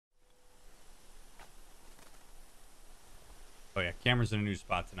Oh yeah, camera's in a new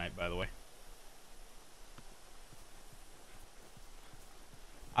spot tonight, by the way.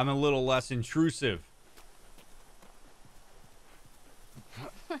 I'm a little less intrusive.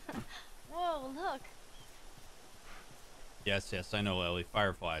 Whoa, look. Yes, yes, I know, Ellie.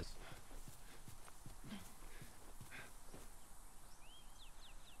 Fireflies.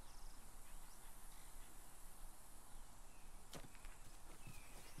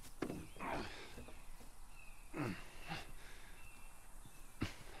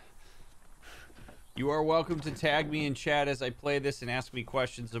 You are welcome to tag me in chat as I play this and ask me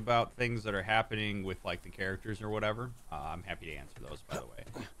questions about things that are happening with like the characters or whatever. I'm happy to answer those, by the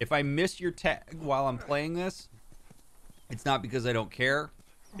way. If I miss your tag while I'm playing this, it's not because I don't care.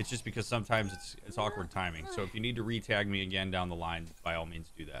 It's just because sometimes it's awkward timing. So if you need to re-tag me again down the line, by all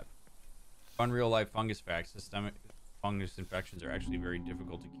means do that. Fun real life fungus facts. Systemic fungus infections are actually very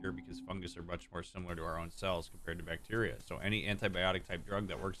difficult to cure because fungus are much more similar to our own cells compared to bacteria. So any antibiotic type drug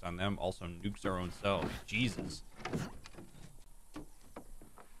that works on them also nukes our own cells. Jesus.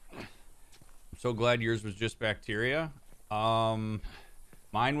 I'm so glad yours was just bacteria. Mine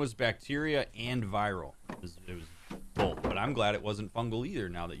was bacteria and viral. It was both, but I'm glad it wasn't fungal either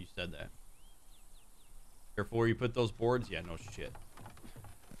now that you said that. Careful where you put those boards. Yeah, no shit.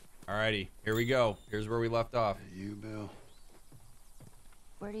 Alrighty, here we go. Here's where we left off. Hey, you, Bill.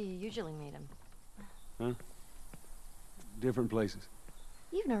 Where do you usually meet him? Huh? Different places.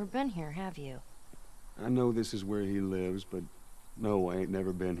 You've never been here, have you? I know this is where he lives, but no, I ain't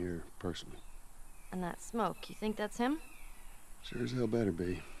never been here personally. And that smoke, you think that's him? Sure as hell better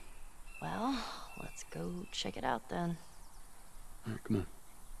be. Well, let's go check it out then. All right, come on.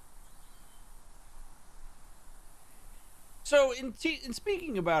 So in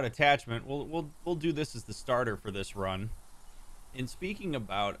speaking about attachment, we'll do this as the starter for this run. In speaking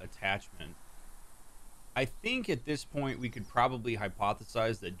about attachment, I think at this point we could probably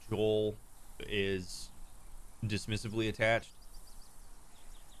hypothesize that Joel is dismissively attached.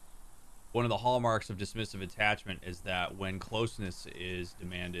 One of the hallmarks of dismissive attachment is that when closeness is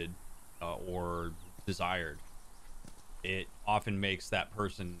demanded or desired, it often makes that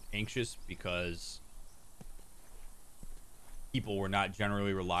person anxious because people were not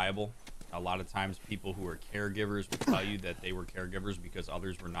generally reliable. A lot of times people who are caregivers will tell you that they were caregivers because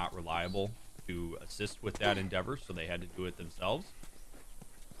others were not reliable to assist with that endeavor, so they had to do it themselves.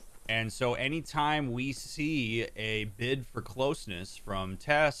 And so anytime we see a bid for closeness from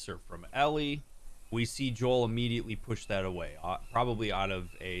Tess or from Ellie, we see Joel immediately push that away, probably out of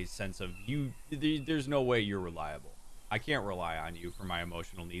a sense of, there's no way you're reliable. I can't rely on you for my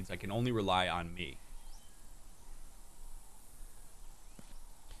emotional needs. I can only rely on me.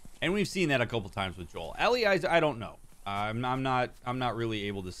 And we've seen that a couple times with Joel. Ellie, I don't know. I'm not really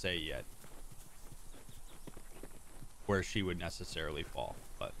able to say yet where she would necessarily fall.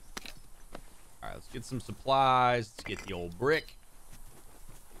 But all right, let's get some supplies. Let's get the old brick.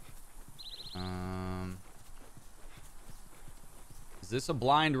 Is this a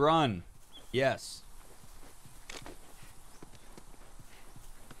blind run? Yes.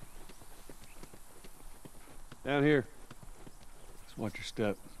 Down here. Just watch your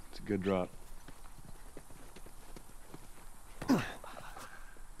step. It's a good drop.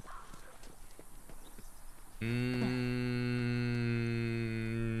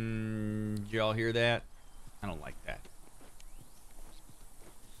 Did y'all hear that? I don't like that.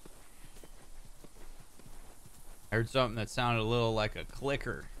 I heard something that sounded a little like a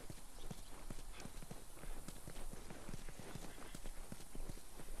clicker.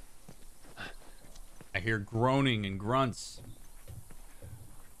 I hear groaning and grunts.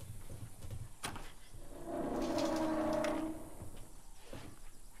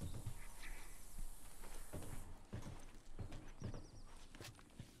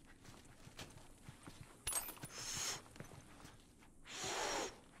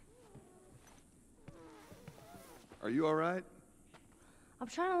 Are you all right? I'm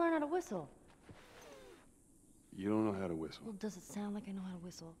trying to learn how to whistle. You don't know how to whistle. Well, does it sound like I know how to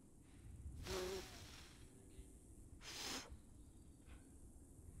whistle?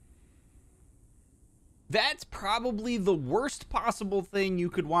 That's probably the worst possible thing you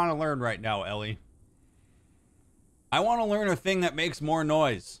could want to learn right now, Ellie. I want to learn a thing that makes more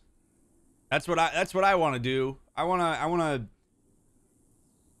noise. That's what I want to do. I want to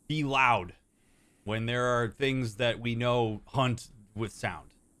be loud when there are things that we know hunt with sound.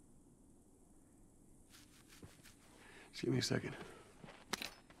 Just give me a second.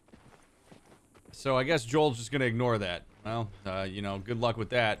 So I guess Joel's just going to ignore that. Well, you know, good luck with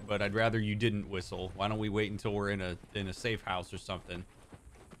that, but I'd rather you didn't whistle. Why don't we wait until we're in a safe house or something?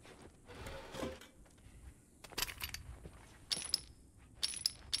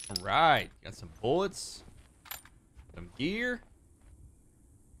 right. Got some bullets. Some gear.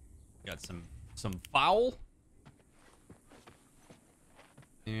 Got some foul.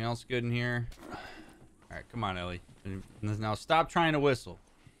 Anything else good in here? All right, come on, Ellie. Now stop trying to whistle.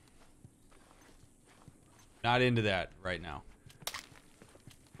 Not into that right now.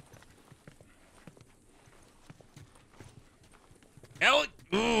 Ellie!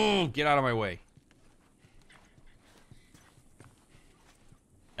 Ooh, get out of my way.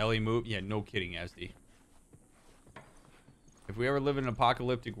 Ellie, move. Yeah, no kidding, SD. If we ever live in an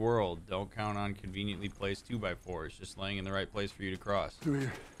apocalyptic world, don't count on conveniently placed 2x4s just laying in the right place for you to cross. Through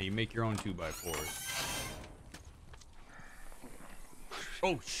here. Yeah, you make your own 2x4s.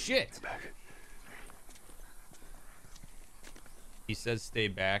 Oh, shit! Back. He says stay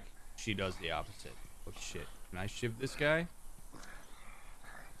back. She does the opposite. Oh, shit. Can I shiv this guy?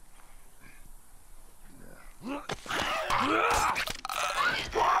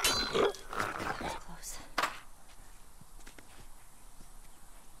 Close.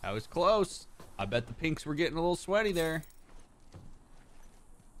 That was close. I bet the pinks were getting a little sweaty there.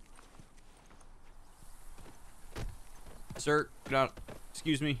 Sir, get out.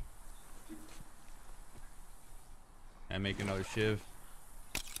 Excuse me. Can I make another shiv?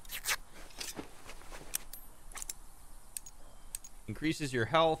 Increases your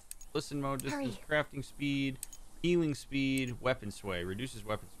health, listen mode, distance, crafting speed, healing speed, weapon sway, reduces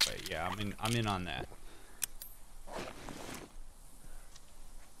weapon sway. Yeah, I'm in on that.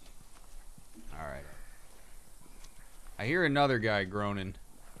 All right. I hear another guy groaning.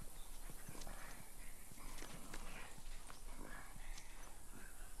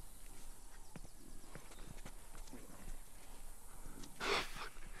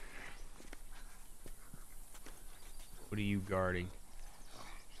 What are you guarding?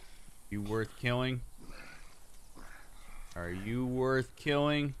 You worth killing? Are you worth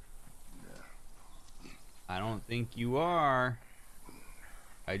killing? I don't think you are.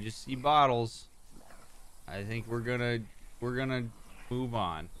 I just see bottles. I think we're gonna move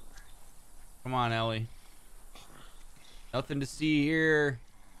on. Come on, Ellie. Nothing to see here.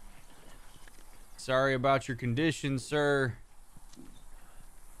 Sorry about your condition, sir.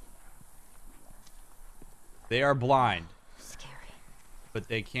 They are blind. Scary. But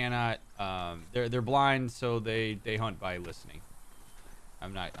they cannot. They're blind, so they hunt by listening.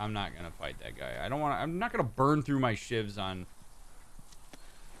 I'm not gonna fight that guy. I'm not gonna burn through my shivs on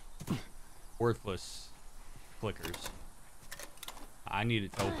worthless clickers. I need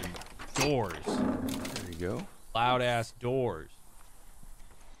it to open doors. There you go. Loud ass doors.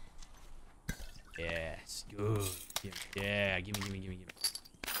 Yes, good. Yeah, gimme.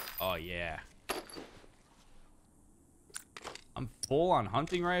 Oh yeah. I'm full on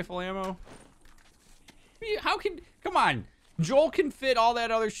hunting rifle ammo. How can... Come on. Joel can fit all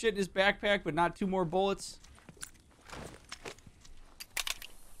that other shit in his backpack, but not 2 more bullets.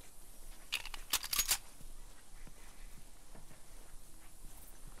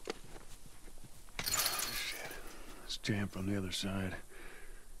 Shit. It's jammed from the other side.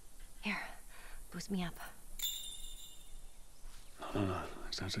 Here, boost me up. No,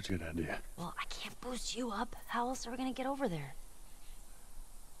 that's not such a good idea. Well, I can't boost you up. How else are we gonna get over there?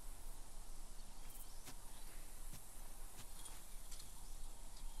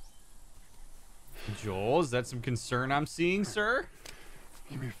 Joel, is that some concern I'm seeing, sir?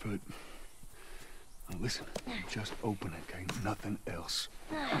 Give me your foot. Now listen, just open it, okay? Nothing else.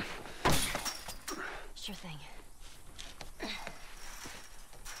 Sure thing.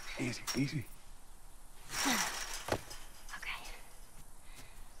 Easy, easy. Okay.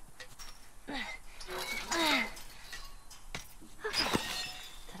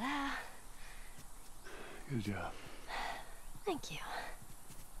 Ta-da. Good job. Thank you.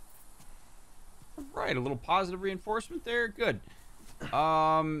 Right, a little positive reinforcement there. Good.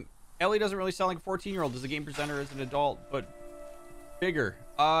 Ellie doesn't really sound like a 14-year-old. Does the game present her as an adult, but bigger,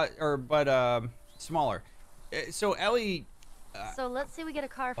 smaller. So Ellie. So let's say we get a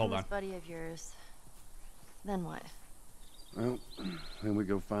car from hold this on. buddy of yours. Then what? Well, then we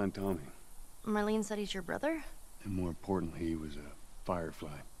go find Tommy. Marlene said he's your brother? And more importantly, he was a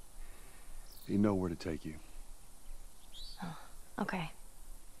firefly. He'd know where to take you. Oh, okay.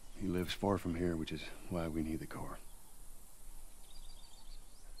 He lives far from here, which is why we need the car.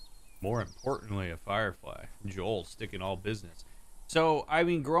 More importantly, a firefly. Joel sticking all business. So, I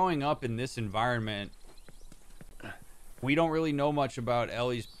mean, growing up in this environment, we don't really know much about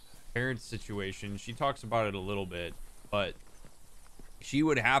Ellie's parents' situation. She talks about it a little bit, but she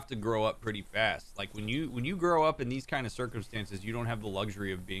would have to grow up pretty fast. Like when you grow up in these kind of circumstances, you don't have the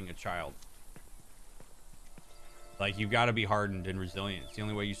luxury of being a child. Like, you've got to be hardened and resilient. It's the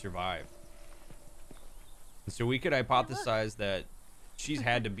only way you survive. And so we could hypothesize that she's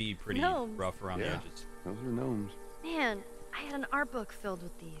had to be pretty Gnomes. rough around the Yeah. edges. Those are gnomes. Man, I had an art book filled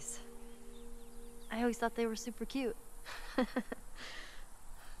with these. I always thought they were super cute.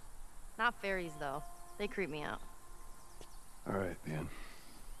 Not fairies, though. They creep me out. All right, Ben.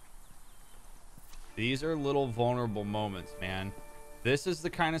 These are little vulnerable moments, man. This is the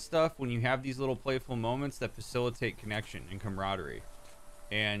kind of stuff when you have these little playful moments that facilitate connection and camaraderie.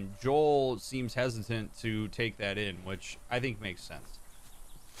 And Joel seems hesitant to take that in, which I think makes sense.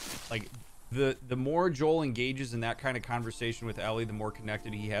 Like, the more Joel engages in that kind of conversation with Ellie, the more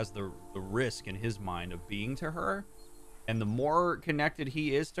connected he has the risk in his mind of being to her. And the more connected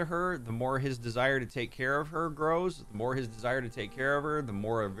he is to her, the more his desire to take care of her grows. The more his desire to take care of her, the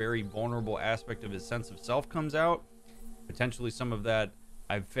more a very vulnerable aspect of his sense of self comes out. Potentially some of that,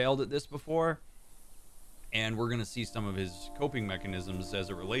 I've failed at this before. And we're going to see some of his coping mechanisms as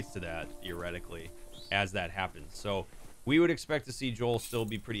it relates to that, theoretically, as that happens. So we would expect to see Joel still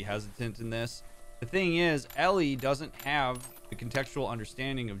be pretty hesitant in this. The thing is, Ellie doesn't have the contextual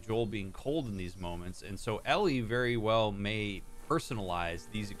understanding of Joel being cold in these moments, and so Ellie very well may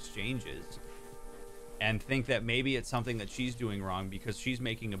personalize these exchanges and think that maybe it's something that she's doing wrong because she's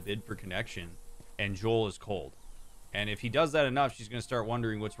making a bid for connection and Joel is cold. And if he does that enough, she's going to start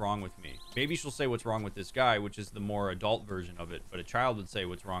wondering what's wrong with me. Maybe she'll say what's wrong with this guy, which is the more adult version of it, but a child would say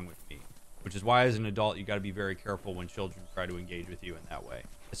what's wrong with me, which is why as an adult you got to be very careful when children try to engage with you in that way,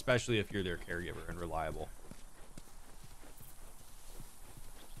 especially if you're their caregiver and reliable.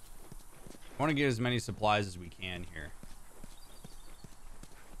 I want to get as many supplies as we can here.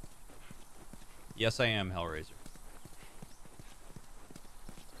 Yes, I am, Hellraiser.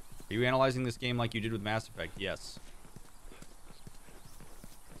 Are you analyzing this game like you did with Mass Effect? Yes.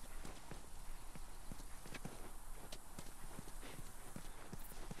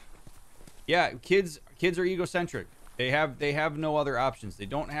 Yeah, kids are egocentric. They have no other options. They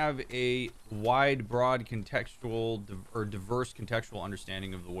don't have a wide, broad contextual or diverse contextual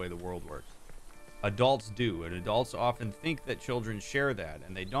understanding of the way the world works. Adults do, and adults often think that children share that,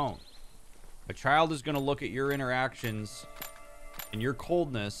 and they don't. A child is going to look at your interactions and your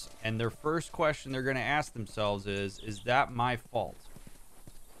coldness, and their first question they're going to ask themselves is that my fault?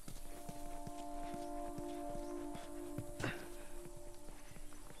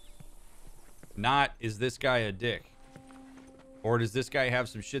 Not, is this guy a dick? Or does this guy have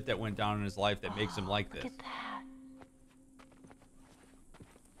some shit that went down in his life that makes him like this? Look at that.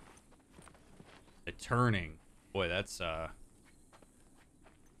 The turning. Boy, that's,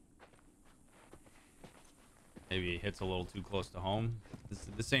 maybe it hits a little too close to home.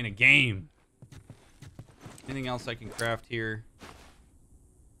 This ain't a game. Anything else I can craft here?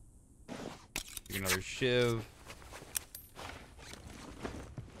 Another shiv.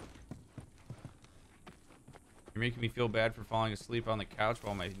 You're making me feel bad for falling asleep on the couch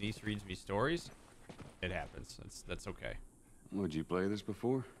while my niece reads me stories. It happens. That's okay. Would you play this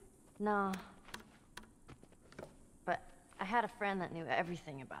before? No. But I had a friend that knew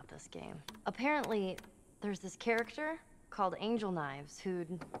everything about this game. Apparently, there's this character called Angel Knives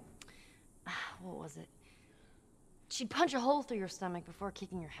who'd... what was it? She'd punch a hole through your stomach before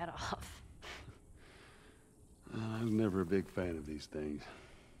kicking your head off. I was never a big fan of these things.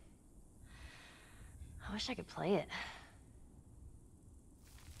 I wish I could play it.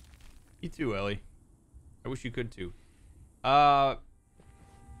 You too, Ellie. I wish you could too.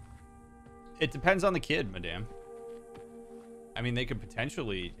 It depends on the kid, madame. I mean, they could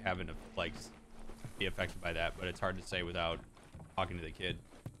potentially have an, like, be affected by that, but it's hard to say without talking to the kid.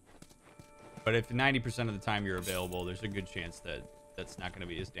 But if 90% of the time you're available, there's a good chance that that's not going to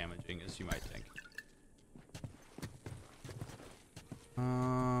be as damaging as you might think.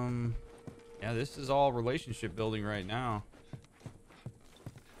 Yeah, this is all relationship building right now.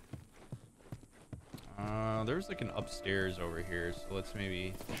 There's like an upstairs over here, so let's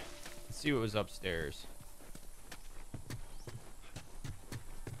see what was upstairs.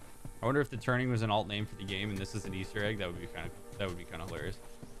 I wonder if the turning was an alt name for the game and this is an Easter egg. That would be kind of hilarious.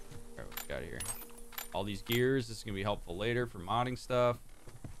 All right, what we got here? All these gears. This is gonna be helpful later for modding stuff.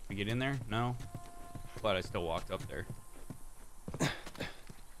 Can we get in there? No. Glad I still walked up there.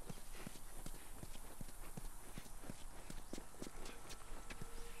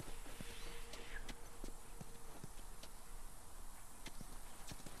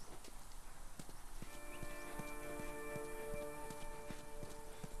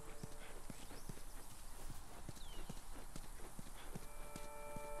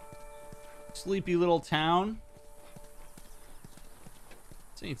 Sleepy little town.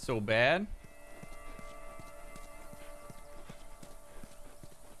 This ain't so bad.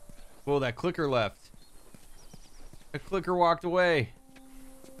 Whoa, that clicker left. That clicker walked away.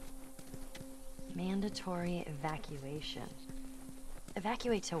 Mandatory evacuation.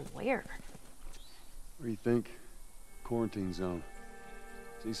 Evacuate to where? What do you think? Quarantine zone.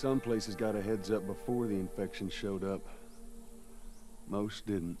 See, some places got a heads up before the infection showed up. Most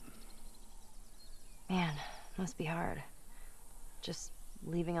didn't. Man, must be hard. Just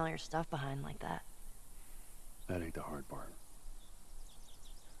leaving all your stuff behind like that. That ain't the hard part.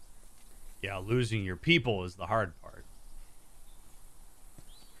 Yeah, losing your people is the hard part.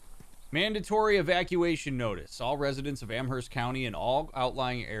 Mandatory evacuation notice. All residents of Amherst County and all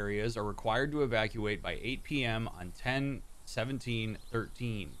outlying areas are required to evacuate by 8 p.m. on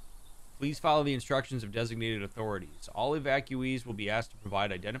 10/17/13. Please follow the instructions of designated authorities. All evacuees will be asked to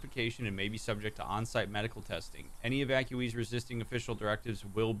provide identification and may be subject to on-site medical testing. Any evacuees resisting official directives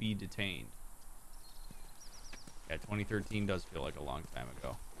will be detained. Yeah, 2013 does feel like a long time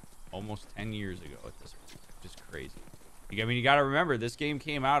ago. Almost 10 years ago at this point. Just crazy. I mean, you got to remember, this game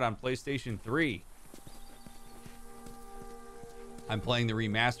came out on PlayStation 3. I'm playing the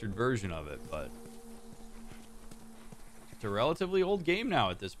remastered version of it, but it's a relatively old game now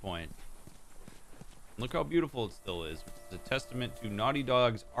at this point. Look how beautiful it still is. It's a testament to Naughty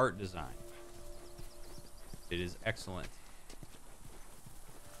Dog's art design. It is excellent.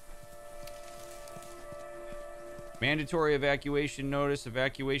 Mandatory evacuation notice,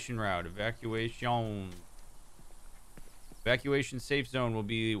 evacuation route, evacuation safe zone will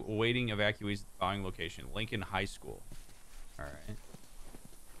be awaiting evacuees at the following location. Lincoln High School. Alright.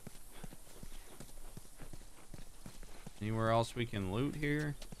 Anywhere else we can loot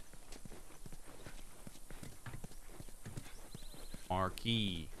here?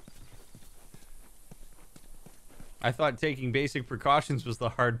 Marquee. I thought taking basic precautions was the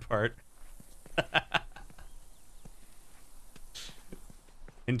hard part.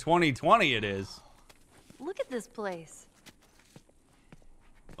 In 2020 it is. Look at this place.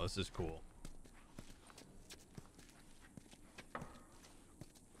 Oh, this is cool.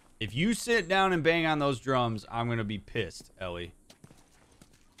 If you sit down and bang on those drums, I'm gonna be pissed, Ellie.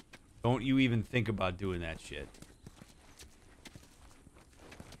 Don't you even think about doing that shit.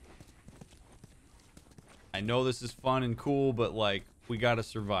 I know this is fun and cool, but like, we gotta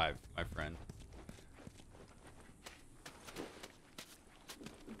survive, my friend.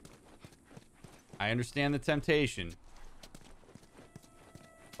 I understand the temptation,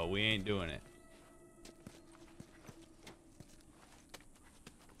 but we ain't doing it.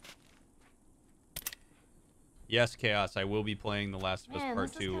 Yes, Chaos, I will be playing The Last of Us Man, Part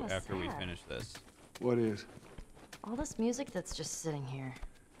this is 2 kinda after we sad. finish this. What is? All this music that's just sitting here.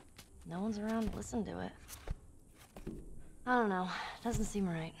 No one's around to listen to it. I don't know. Doesn't seem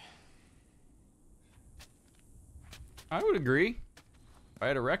right. I would agree. If I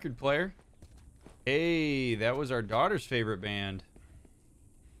had a record player. Hey, that was our daughter's favorite band.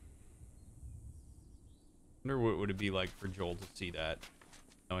 Wonder what would it be like for Joel to see that,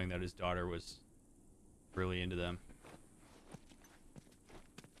 knowing that his daughter was really into them.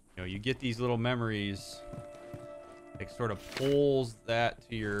 You know, you get these little memories. It sort of pulls that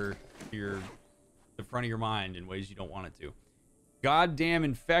to the front of your mind in ways you don't want it to. Goddamn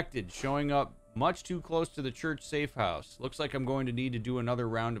infected showing up much too close to the church safe house. Looks like I'm going to need to do another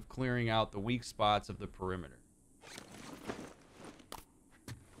round of clearing out the weak spots of the perimeter.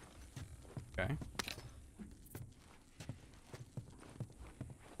 Okay.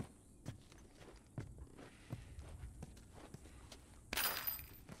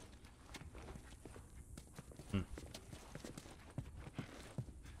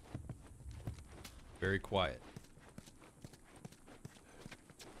 Very quiet.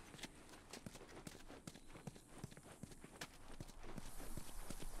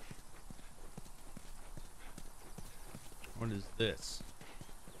 What is this?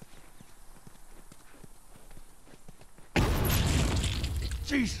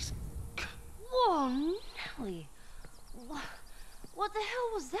 Jesus! Whoa, Nelly. What the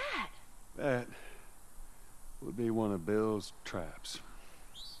hell was that? That would be one of Bill's traps.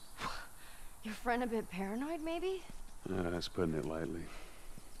 Your friend a bit paranoid, maybe? That's putting it lightly.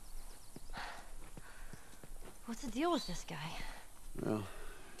 What's the deal with this guy? Well,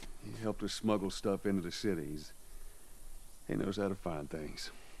 he helped us smuggle stuff into the cities. He knows how to find things.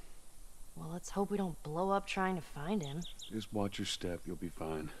 Well, let's hope we don't blow up trying to find him. Just watch your step, you'll be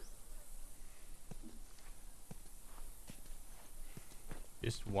fine.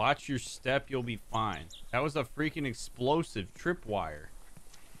 Just watch your step, you'll be fine. That was a freaking explosive tripwire.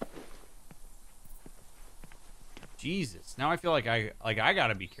 Jesus. Now I feel like I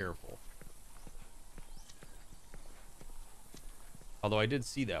gotta be careful. Although I did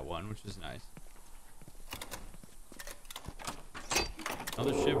see that one, which is nice.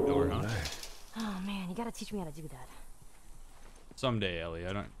 Another shiv door, huh? Oh man, you gotta teach me how to do that. Someday, Ellie.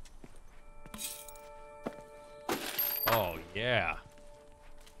 I don't... Oh, yeah.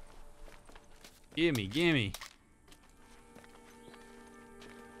 Gimme, gimme.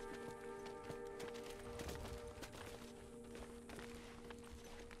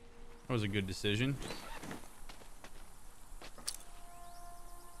 That was a good decision.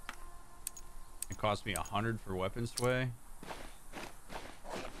 It cost me 100 for weapon sway.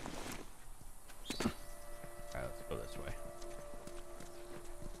 Alright, let's go this way.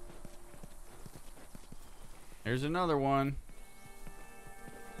 There's another one.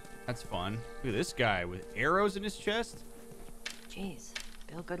 That's fun. Look at this guy with arrows in his chest. Jeez,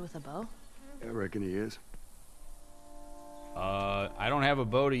 Bill good with a bow? I reckon he is. I don't have a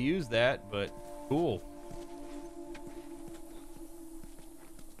bow to use that, but cool.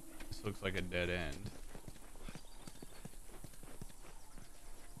 This looks like a dead end.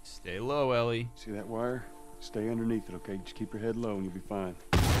 Stay low, Ellie. See that wire? Stay underneath it, okay? Just keep your head low and you'll be fine.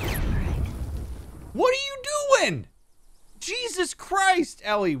 What are you doing? Jesus Christ,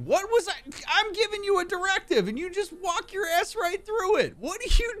 Ellie. What was I? I'm giving you a directive and you just walk your ass right through it. What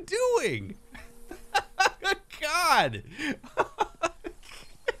are you doing? God.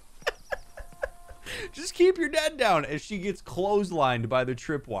 Just keep your head down as she gets clotheslined by the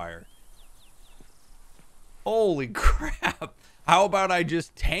tripwire. Holy crap. How about I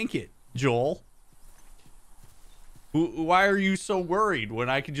just tank it, Joel? Why are you so worried when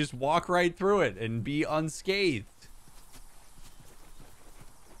I can just walk right through it and be unscathed?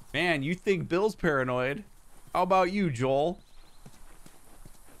 Man, you think Bill's paranoid. How about you, Joel?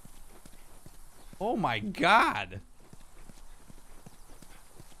 Oh my God.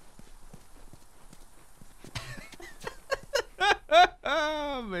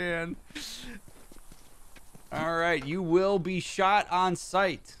 Oh, man. All right, you will be shot on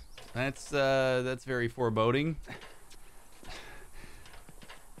sight. That's very foreboding.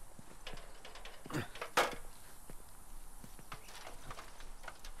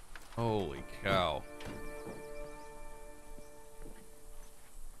 Holy cow.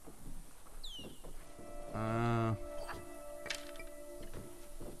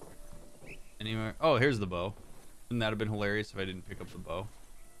 Anywhere? Oh, here's the bow. Wouldn't that have been hilarious if I didn't pick up the bow?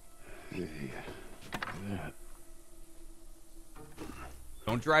 Yeah.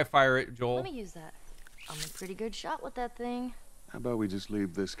 Don't dry fire it, Joel. Let me use that. I'm a pretty good shot with that thing. How about we just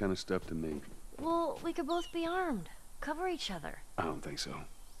leave this kind of stuff to me? Well, we could both be armed. Cover each other. I don't think so.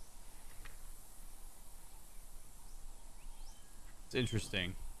 It's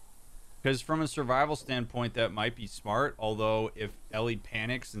interesting. Because from a survival standpoint, that might be smart. Although, if Ellie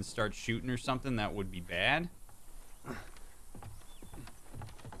panics and starts shooting or something, that would be bad.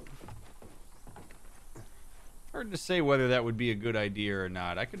 Hard to say whether that would be a good idea or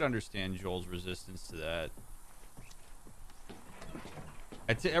not. I could understand Joel's resistance to that.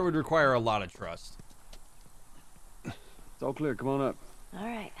 That would require a lot of trust. It's all clear. Come on up. All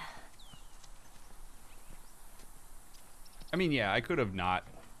right. I mean, yeah, I could have not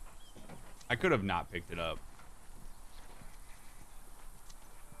picked it up.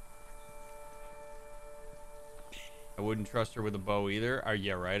 I wouldn't trust her with a bow either.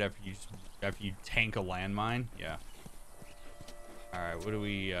 Yeah, right. After you tank a landmine, yeah. All right, what do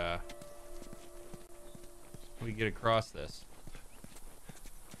we get across this?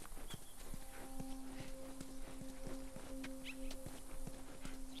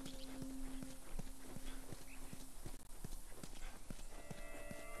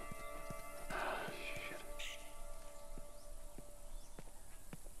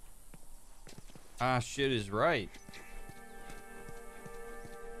 Ah, shit is right.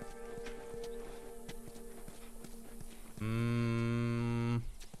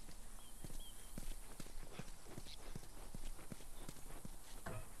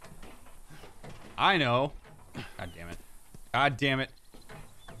 I know. God damn it. God damn it.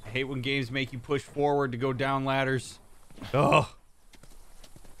 I hate when games make you push forward to go down ladders. Ugh.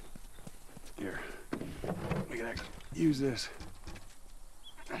 Here. We can actually use this.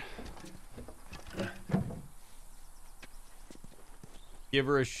 Give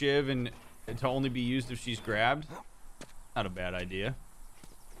her a shiv and to only be used if she's grabbed. Not a bad idea.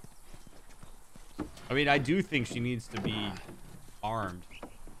 I mean, I do think she needs to be armed.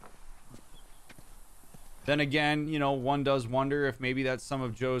 Then again, you know, one does wonder if maybe that's some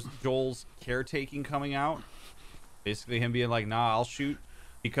of Joel's caretaking coming out. Basically him being like, nah, I'll shoot.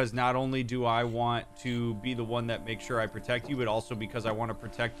 Because not only do I want to be the one that makes sure I protect you, but also because I want to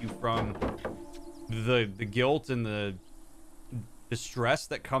protect you from the guilt and the the stress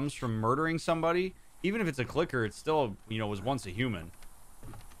that comes from murdering somebody, even if it's a clicker, it still, you know, was once a human.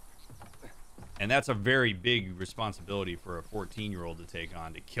 And that's a very big responsibility for a 14-year-old to take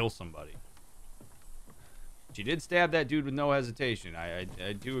on, to kill somebody. She did stab that dude with no hesitation. I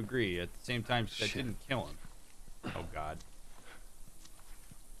do agree. At the same time, that didn't kill him. Oh, God.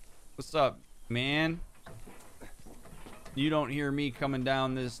 What's up, man? You don't hear me coming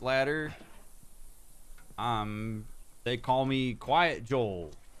down this ladder. They call me Quiet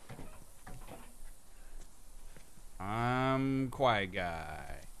Joel. I'm quiet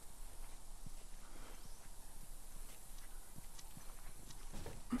guy.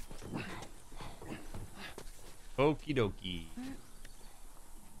 Okie dokie.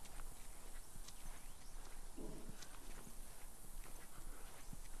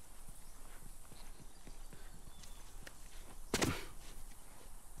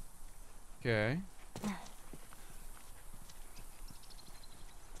 Okay.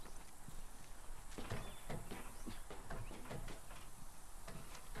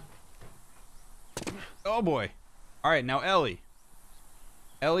 Oh boy. All right, now Ellie.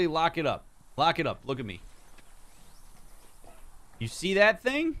 Ellie, lock it up. Lock it up. Look at me. You see that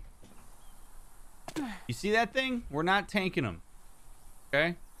thing? You see that thing? We're not tanking them.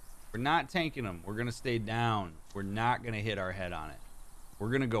 Okay? We're not tanking them. We're going to stay down. We're not going to hit our head on it. We're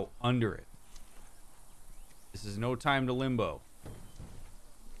going to go under it. This is no time to limbo.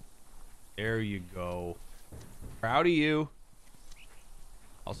 There you go. Proud of you.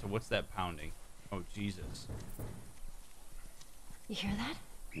 Also, what's that pounding? Oh, Jesus. You hear that?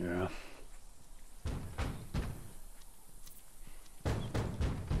 Yeah.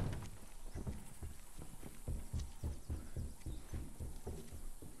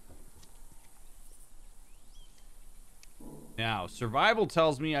 Now, survival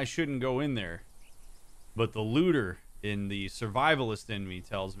tells me I shouldn't go in there. But the looter in the survivalist in me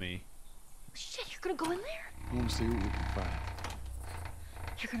tells me... Shit, you're gonna go in there? I want to see what we can find.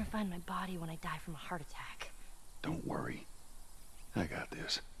 You're gonna find my body when I die from a heart attack. Don't worry. I got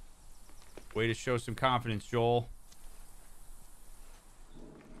this. Way to show some confidence, Joel.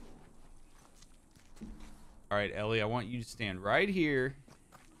 All right, Ellie, I want you to stand right here.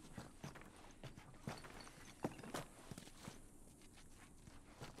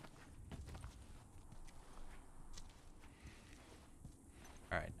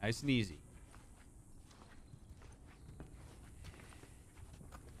 All right, nice and easy.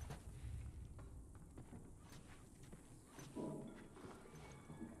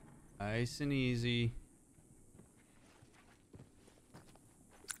 Nice and easy.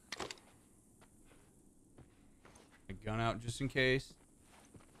 My gun out just in case.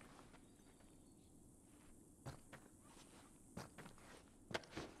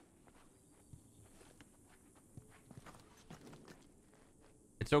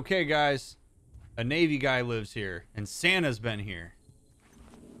 It's okay, guys. A Navy guy lives here, and Santa's been here.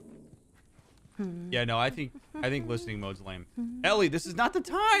 Yeah, no, I think listening mode's lame. Ellie, this is not the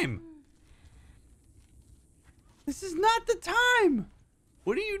time. This is not the time.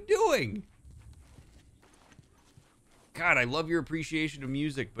 What are you doing? God, I love your appreciation of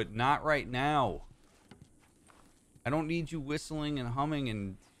music, but not right now. I don't need you whistling and humming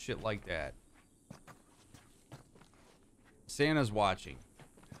and shit like that. Santa's watching.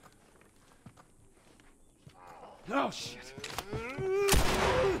 Oh, shit.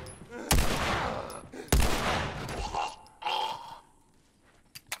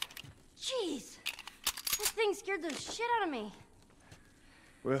 Jeez. This thing scared the shit out of me.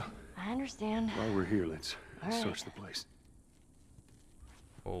 Well, I understand. while we're here, let's All right. search the place.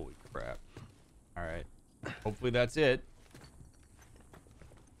 Holy crap. All right. Hopefully that's it.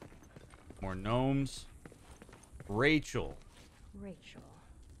 More gnomes. Rachel. Rachel.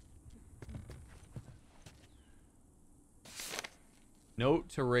 Note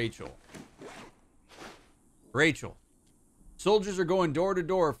to Rachel. Rachel. Soldiers are going door to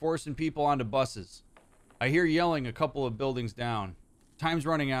door, forcing people onto buses. I hear yelling a couple of buildings down. Time's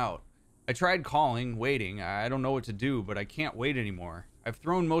running out. I tried calling, waiting. I don't know what to do, but I can't wait anymore. I've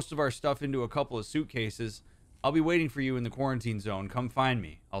thrown most of our stuff into a couple of suitcases. I'll be waiting for you in the quarantine zone. Come find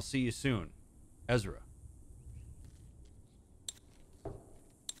me. I'll see you soon. Ezra.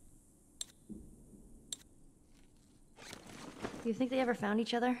 Do you think they ever found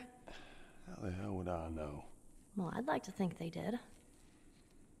each other? How the hell would I know? Well, I'd like to think they did.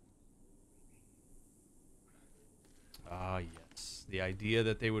 Ah, yes. The idea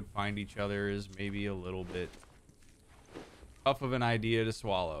that they would find each other is maybe a little bit tough of an idea to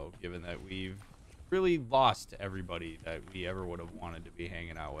swallow, given that we've really lost everybody that we ever would have wanted to be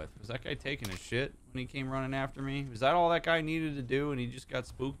hanging out with. Was that guy taking a shit when he came running after me? Was that all that guy needed to do and he just got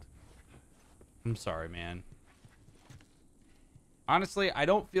spooked? I'm sorry, man. Honestly, I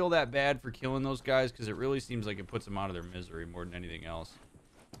don't feel that bad for killing those guys because it really seems like it puts them out of their misery more than anything else.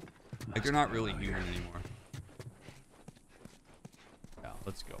 Like, they're not really human anymore. Yeah,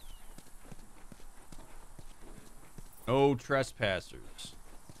 let's go. No trespassers.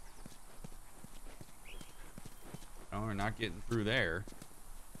 No, we're not getting through there.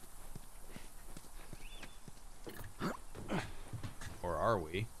 Or are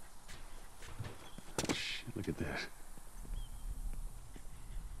we? Shit, look at this.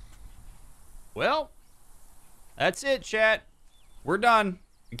 Well, that's it, chat. We're done.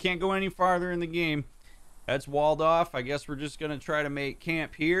 We can't go any farther in the game. That's walled off. I guess we're just going to try to make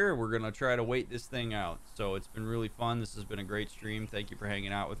camp here. We're going to try to wait this thing out. So it's been really fun. This has been a great stream. Thank you for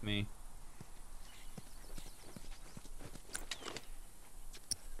hanging out with me.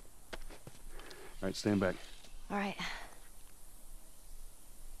 All right, stand back. All right.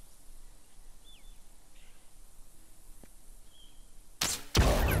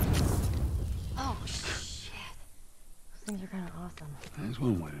 Oh, shit. Those things are kind of awesome. That's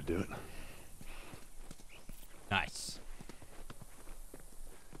one way to do it. Nice.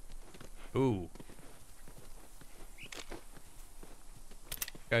 Ooh.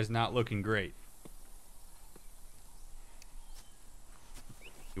 Guy's not looking great.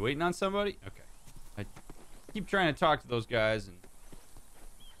 You waiting on somebody? Okay. I keep trying to talk to those guys and...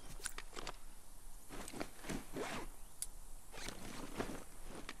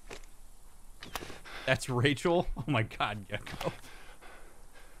 That's Rachel? Oh my god, Gecko.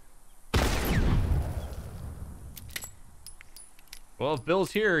 Well, if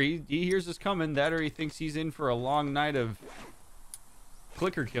Bill's here, he hears us coming. That or he thinks he's in for a long night of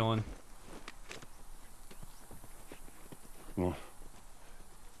clicker killing. Well.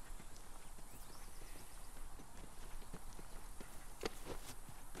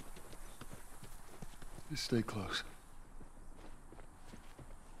 Just stay close.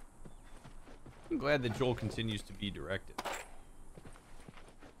 I'm glad that Joel continues to be directed.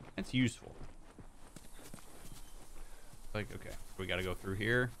 That's useful. Like, okay, we gotta go through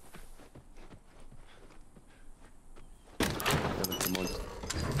here. Come on.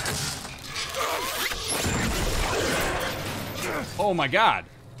 Oh my god!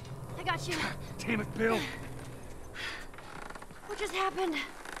 I got you. Damn it, Bill! What just happened?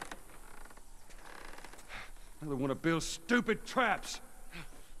 Another one of Bill's stupid traps.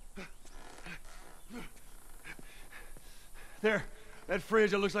 There, that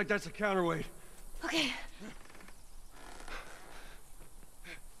fridge, it looks like that's a counterweight. Okay.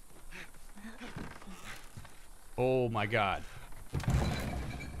 Oh my god.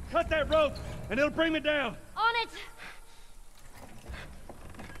 Cut that rope, and it'll bring me down. On it!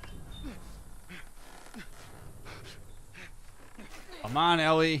 Come on,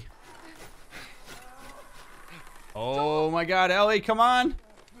 Ellie. Oh my god, Ellie, come on!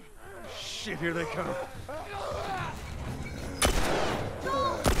 Shit, here they come.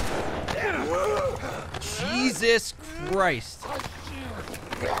 Jesus Christ.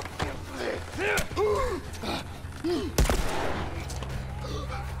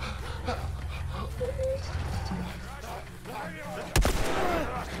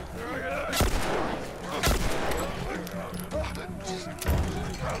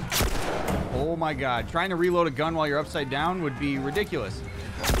 Oh my god, trying to reload a gun while you're upside down would be ridiculous.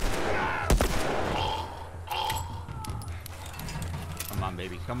 Come on,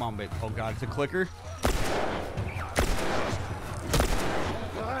 baby. Come on, baby. Oh god, it's a clicker.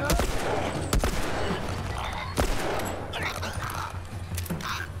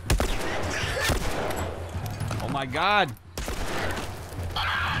 Oh my god.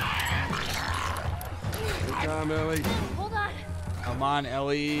 Good time, Ellie. Hold on. Come on,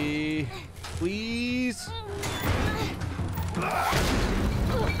 Ellie. Please.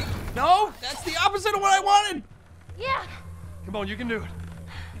 No, that's the opposite of what I wanted. Yeah. Come on, you can do it.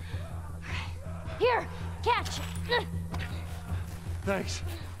 Here, catch. Thanks.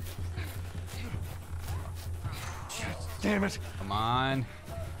 Damn it. Come on.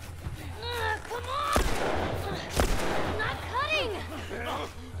 Come on. I'm not cutting.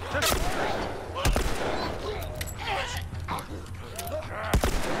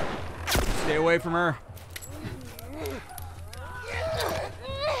 Stay away from her.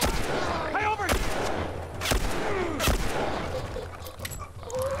 Hey, over!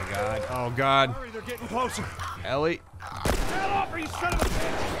 Oh my god. Oh god. Hurry, they're getting closer. Ellie. Get off, or you son of a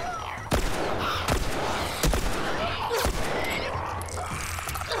bitch!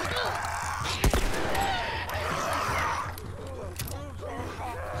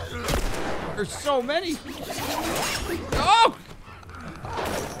 There's so many. Oh!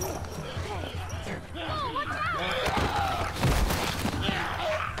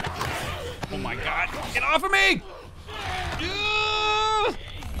 Oh my God! Get off of me!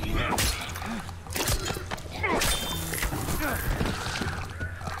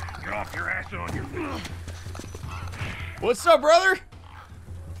 Get off your ass on your feet. What's up, brother?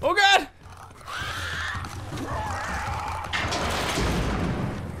 Oh God!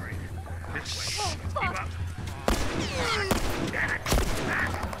 Keep up. Damn it.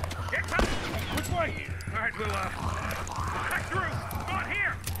 Get up. Which way? All right, we'll, cut through. Go on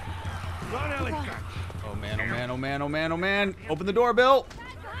here. Go on, Ellie. Oh man, oh man, oh man, oh man, oh man. Open the door, Bill.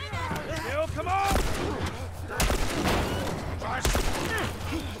 Bill, come on.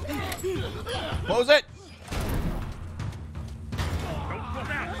 Close it. Don't go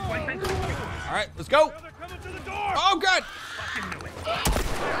down. Wait, thank you. All right, let's go. They're coming to the door. Oh God! Fucking knew it.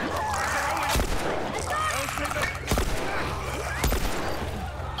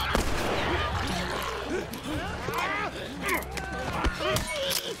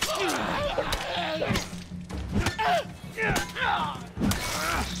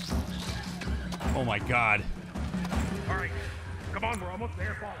 Oh my God! All right. Come on, we're almost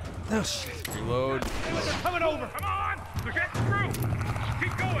there, Paul. Oh shit! Reload. They're coming over. Come on. We're getting through.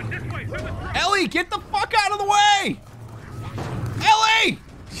 Keep going. This way. Through the through. Ellie, get the fuck out of the way! Ellie!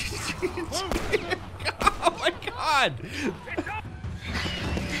 Oh my God!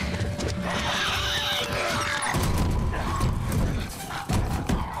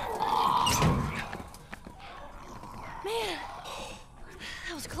 Man,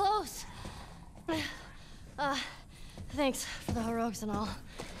 that was close. Thanks for the heroics and all.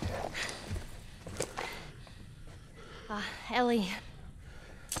 Ellie.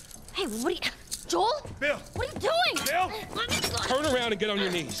 Hey, what are you... Joel? Bill. What are you doing? Bill. Let me go. Turn around and get on your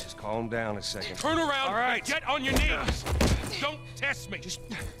knees. Just calm down a second. Turn around All right. and get on your knees. Don't test me. Just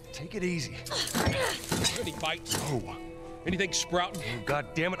Take it easy. any bites. Oh. Anything sprouting. Oh, God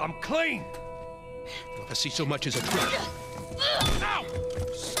damn it, I'm clean! If I see so much as a trick. Ow!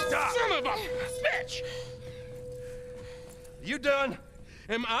 Stop. Son of a bitch! You done?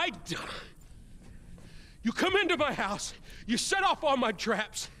 Am I done? You come into my house, you set off all my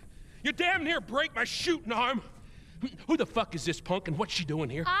traps, you damn near break my shooting arm. Who the fuck is this punk and what's she doing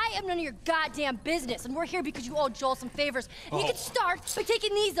here? I am none of your goddamn business, and we're here because you owe Joel some favors. And you Oh. can start by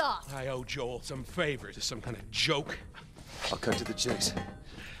taking these off. I owe Joel some favors. Is some kind of joke? I'll cut to the chase.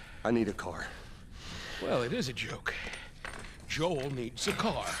 I need a car. Well, it is a joke. Joel needs a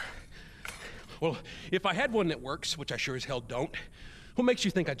car. Well, if I had one that works, which I sure as hell don't, what makes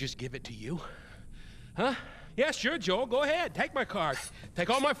you think I'd just give it to you? Huh? Yeah, sure, Joel, go ahead. Take my car. Take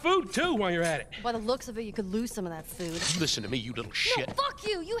all my food, too, while you're at it. By the looks of it, you could lose some of that food. Listen to me, you little shit. No, fuck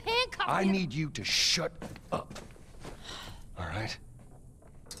you! You handcuffed I me. need you to shut up. All right?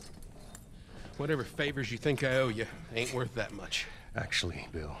 Whatever favors you think I owe you ain't worth that much. Actually,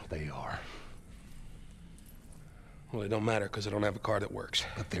 Bill, they are. Well, it don't matter, because I don't have a car that works.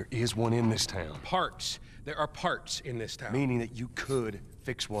 But there is one in this town. Parts. There are parts in this town. Meaning that you could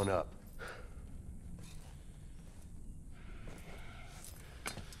fix one up.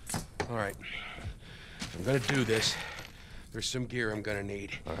 All right. If I'm gonna do this, there's some gear I'm gonna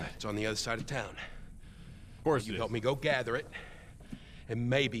need. All right. It's on the other side of town. Of course You it help is. me go gather it, and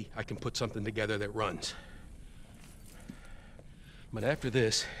maybe I can put something together that runs. But after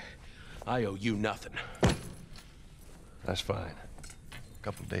this, I owe you nothing. That's fine. A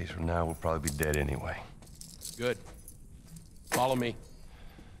couple days from now, we'll probably be dead anyway. Good. Follow me.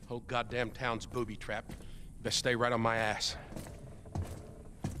 Whole goddamn town's booby trapped. Best stay right on my ass.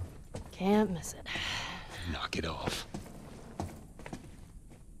 Can't miss it. Knock it off. All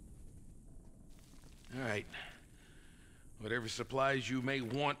right. Whatever supplies you may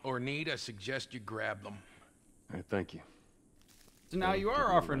want or need, I suggest you grab them. All right, thank you. So now you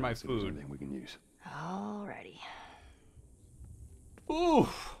are offering my See if there's food. anything we can use. Alrighty. Ooh.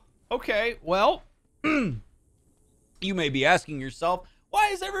 Okay. Well, you may be asking yourself, why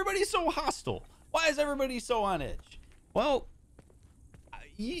is everybody so hostile? Why is everybody so on edge? Well,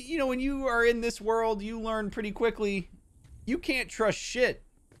 you know, when you are in this world, you learn pretty quickly you can't trust shit.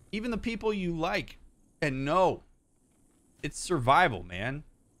 Even the people you like and know. It's survival, man.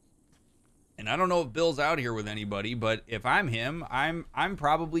 And I don't know if Bill's out here with anybody, but if I'm him, I'm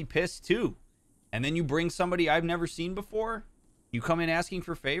probably pissed too. And then you bring somebody I've never seen before. You come in asking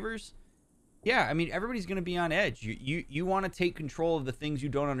for favors. Yeah, I mean, everybody's going to be on edge. You want to take control of the things you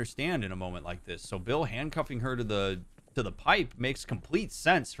don't understand in a moment like this. So Bill handcuffing her to the pipe makes complete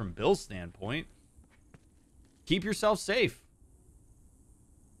sense from Bill's standpoint. Keep yourself safe.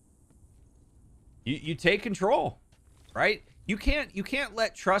 You take control, right? You can't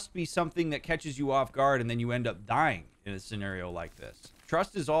let trust be something that catches you off guard and then you end up dying in a scenario like this.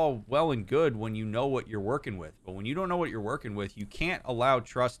 Trust is all well and good when you know what you're working with, but when you don't know what you're working with, you can't allow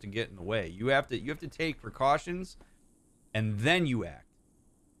trust to get in the way. You have to take precautions, and then you act,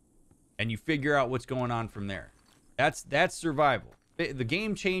 and you figure out what's going on from there. That's survival. The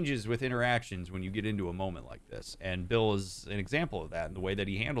game changes with interactions when you get into a moment like this, and Bill is an example of that in the way that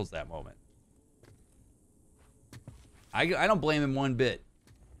he handles that moment. I don't blame him one bit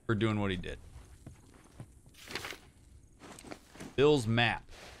for doing what he did. Bill's map.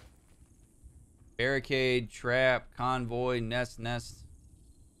 Barricade, trap, convoy, nest.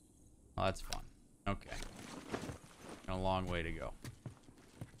 Oh, that's fun. Okay. Got a long way to go.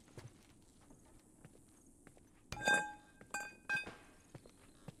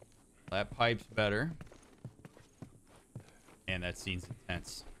 That pipe's better. And that scene's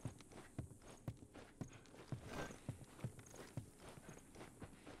intense.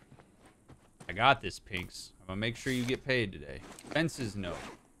 I got this, Pinks. I'm gonna make sure you get paid today. Fences, no.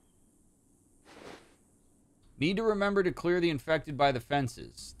 Need to remember to clear the infected by the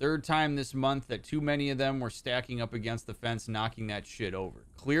fences. Third time this month that too many of them were stacking up against the fence, knocking that shit over.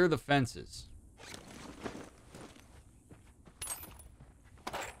 Clear the fences.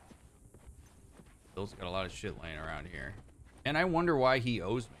 Bill's got a lot of shit laying around here. And I wonder why he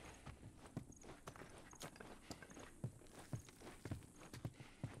owes me.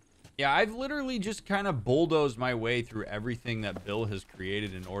 Yeah, I've literally just kind of bulldozed my way through everything that Bill has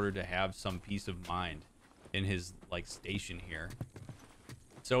created in order to have some peace of mind in his, like, station here.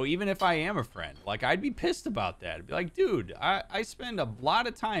 So even if I am a friend, like, I'd be pissed about that. I'd be like, dude, I spend a lot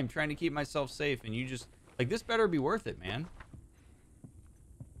of time trying to keep myself safe, and you just, like, this better be worth it, man.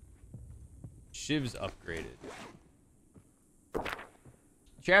 Shiv's upgraded.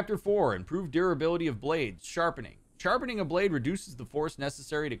 Chapter 4, improved durability of blades, sharpening. Sharpening a blade reduces the force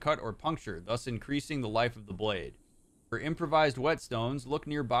necessary to cut or puncture, thus increasing the life of the blade. For improvised whetstones, look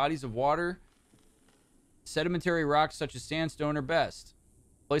near bodies of water. Sedimentary rocks such as sandstone are best.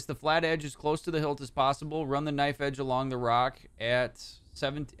 Place the flat edge as close to the hilt as possible. Run the knife edge along the rock at a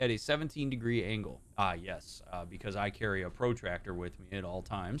 17-degree angle. Ah, yes, because I carry a protractor with me at all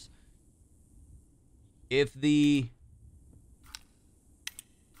times. If the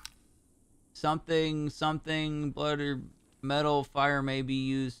something blood or metal fire may be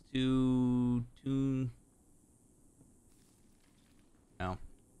used to tune. No,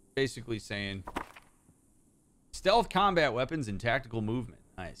 basically saying stealth combat weapons and tactical movement.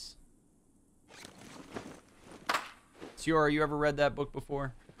 Nice. Siora, you ever read that book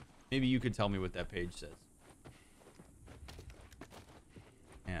before? Maybe you could tell me what that page says.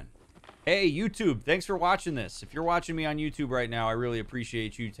 Man. Hey, YouTube, thanks for watching this. If you're watching me on YouTube right now, I really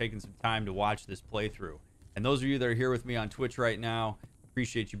appreciate you taking some time to watch this playthrough. And those of you that are here with me on Twitch right now,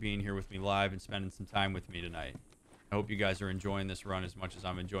 appreciate you being here with me live and spending some time with me tonight. I hope you guys are enjoying this run as much as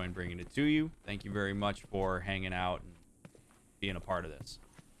I'm enjoying bringing it to you. Thank you very much for hanging out and being a part of this.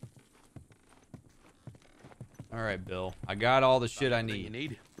 All right, Bill. I got all the shit I need. You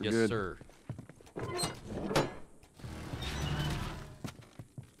need? Yes, Good. sir.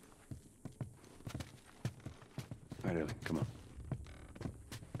 All right, Ellie, come on.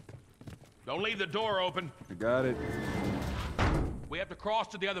 Don't leave the door open. I got it. We have to cross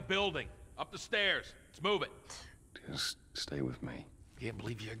to the other building. Up the stairs. Let's move it. Just stay with me. Can't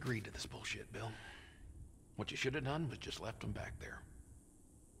believe you agreed to this bullshit, Bill. What you should have done was just left him back there.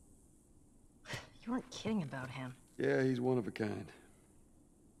 You weren't kidding about him. Yeah, he's one of a kind.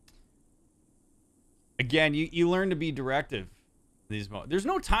 Again, you learn to be directive in these moments. There's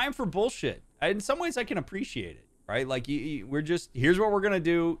no time for bullshit. In some ways, I can appreciate it, right? Like, we're just, here's what we're going to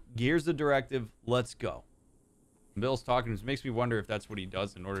do. Here's the directive. Let's go. And Bill's talking. It makes me wonder if that's what he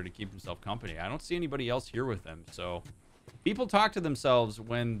does in order to keep himself company. I don't see anybody else here with him. So people talk to themselves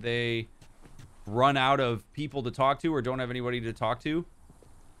when they run out of people to talk to or don't have anybody to talk to.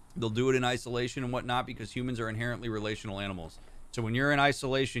 They'll do it in isolation and whatnot because humans are inherently relational animals. So when you're in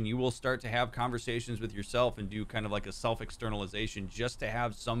isolation, you will start to have conversations with yourself and do kind of like a self-externalization just to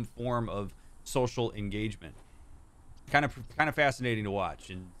have some form of social engagement. Kind of fascinating to watch.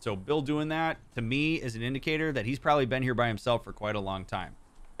 And so Bill doing that, to me, is an indicator that he's probably been here by himself for quite a long time.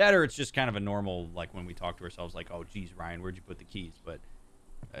 That or it's just kind of a normal, like when we talk to ourselves, like, oh, geez, Ryan, where'd you put the keys? But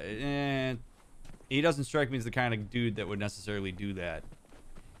he doesn't strike me as the kind of dude that would necessarily do that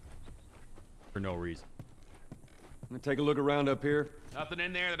for no reason. I'm gonna take a look around up here. Nothing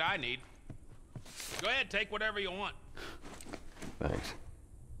in there that I need. Go ahead, take whatever you want. Thanks.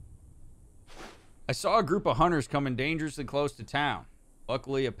 I saw a group of hunters coming dangerously close to town.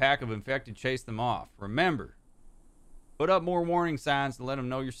 Luckily, a pack of infected chased them off. Remember, put up more warning signs to let them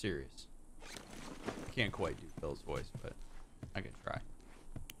know you're serious. Can't quite do Bill's voice, but I can try.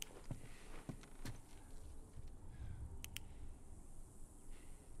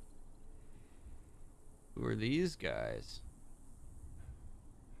 Who are these guys?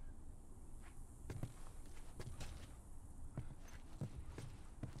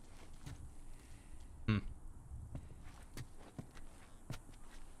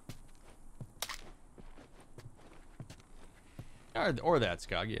 Or that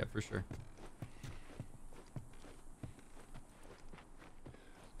Skog, yeah, for sure.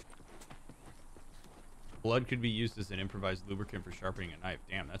 Blood could be used as an improvised lubricant for sharpening a knife.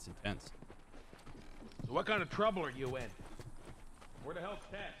 Damn, that's intense. So what kind of trouble are you in? Where the hell's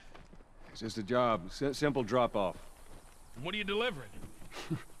Tess? It's just a job. Simple drop-off. And what are you delivering?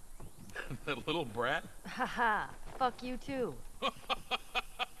 That little brat? Haha, fuck you too.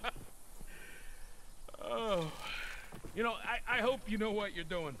 Oh. You know, I hope you know what you're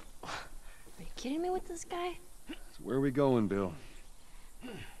doing. Are you kidding me with this guy? So where are we going, Bill?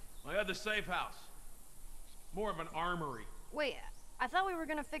 My other safe house. More of an armory. Wait, I thought we were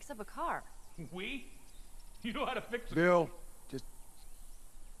gonna fix up a car. We? You know how to fix a... Bill, just...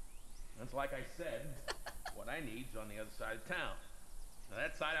 That's like I said. What I need's on the other side of town. Now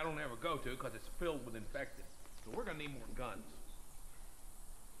that side I don't ever go to because it's filled with infected. So we're gonna need more guns.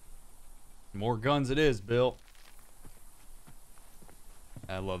 More guns it is, Bill.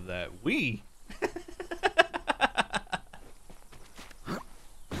 I love that. We?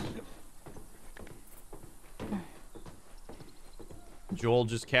 Joel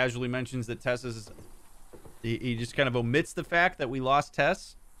just casually mentions that Tess is... He just kind of omits the fact that we lost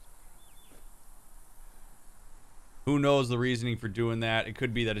Tess. Who knows the reasoning for doing that? It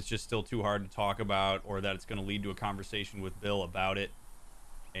could be that it's just still too hard to talk about, or that it's going to lead to a conversation with Bill about it.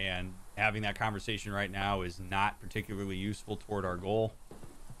 And having that conversation right now is not particularly useful toward our goal.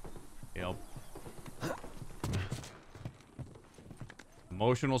 You know,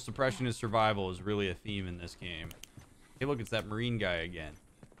 emotional suppression is survival is really a theme in this game. Hey, look, it's that Marine guy again.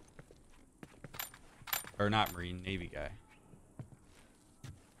 Or not Marine, Navy guy.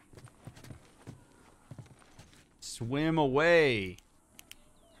 Swim away.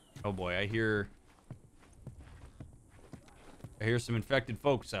 Oh boy, I hear some infected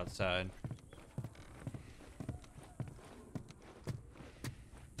folks outside.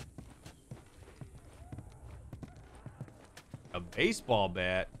 A baseball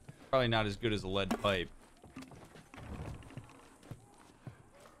bat? Probably not as good as a lead pipe.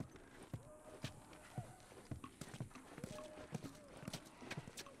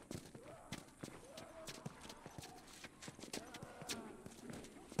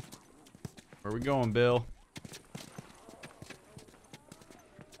 Where we going, Bill?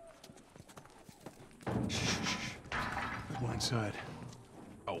 Go inside.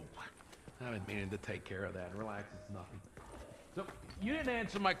 Oh, I've been meaning to take care of that. Relax, it's nothing. So, you didn't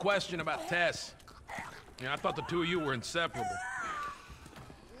answer my question about Tess. I thought the two of you were inseparable.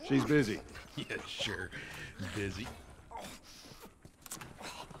 She's busy. Yeah, sure. Busy.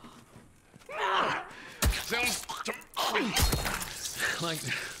 Sounds like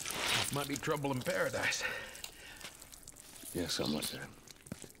might be trouble in paradise. Yeah, something like that.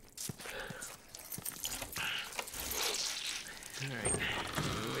 All right,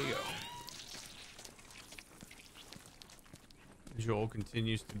 here we go. Joel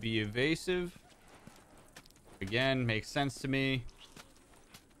continues to be evasive. Again, makes sense to me.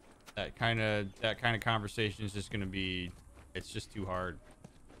 That kind of conversation is just going to be, it's just too hard.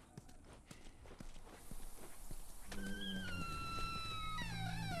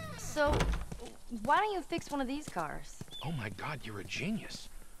 So, why don't you fix one of these cars? Oh my God, you're a genius.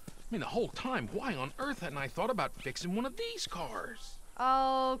 I mean, the whole time, why on earth hadn't I thought about fixing one of these cars?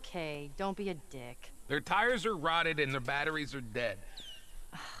 Okay, don't be a dick. Their tires are rotted and their batteries are dead.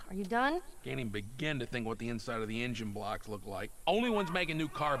 Are you done? Can't even begin to think what the inside of the engine blocks look like. Only ones making new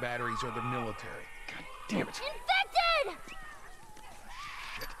car batteries are the military. God damn it. Infected!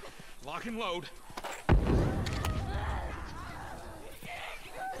 Shit. Lock and load.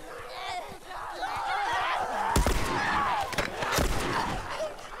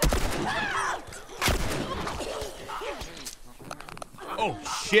 Oh,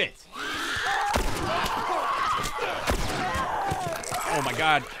 shit. Oh, my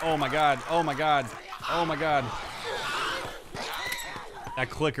God. Oh, my God. Oh, my God. Oh, my God.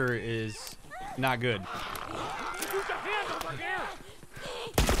 That clicker is not good. Who's a hand over here?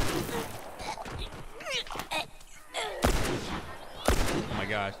 Oh, my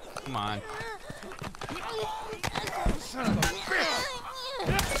gosh. Come on. Son of a bitch!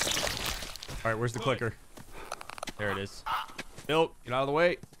 All right, where's the clicker? There it is. Bill, get out of the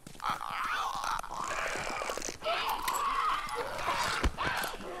way.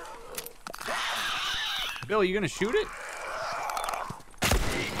 Bill, you gonna shoot it?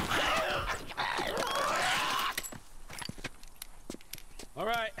 All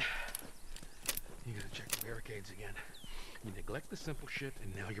right. You gotta check the barricades again. You neglect the simple shit,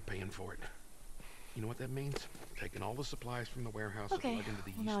 and now you're paying for it. You know what that means? Taking all the supplies from the warehouse Okay. and plug into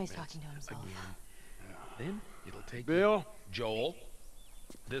the Well, now east he's fence talking to himself. again. Then it'll take Bill? Joel,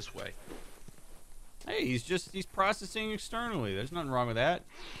 this way. Hey, he's processing externally. There's nothing wrong with that.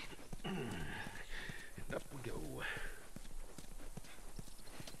 And up we go.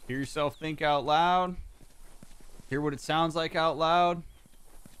 Hear yourself think out loud. Hear what it sounds like out loud.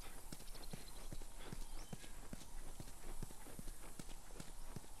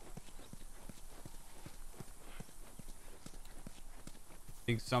 I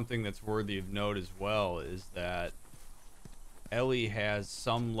think something that's worthy of note as well is that Ellie has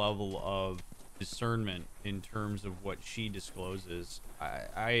some level of discernment in terms of what she discloses.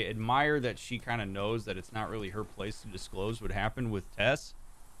 I admire that she kind of knows that it's not really her place to disclose what happened with Tess.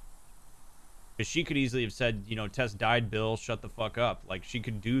 Because she could easily have said, you know, Tess died, Bill, shut the fuck up. Like, she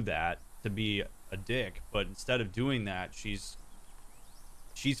could do that to be a dick. But instead of doing that, she's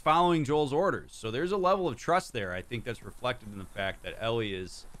following Joel's orders. So there's a level of trust there, I think, that's reflected in the fact that Ellie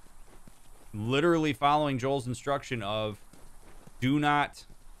is literally following Joel's instruction of do not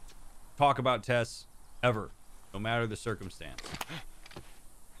talk about Tess ever, no matter the circumstance.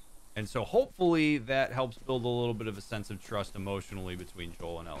 And so hopefully that helps build a little bit of a sense of trust emotionally between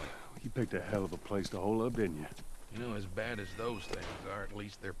Joel and Ellie. You picked a hell of a place to hole up, didn't you? You know, as bad as those things are, at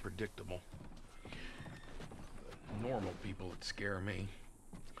least they're predictable. The normal people that scare me.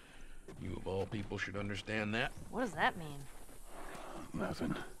 You of all people should understand that. What does that mean?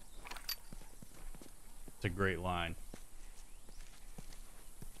 Nothing. It's a great line.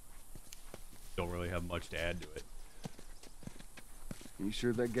 Don't really have much to add to it. You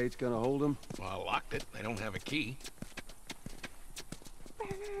sure that gate's gonna hold him? Well, I locked it. They don't have a key.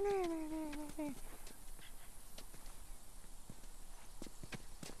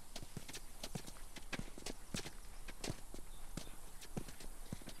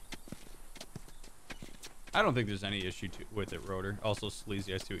 I don't think there's any issue with it, Rotor. Also,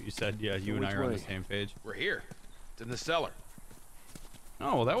 Sleazy, I see what you said. Yeah, you and I which are on the way? same page. We're here. It's in the cellar.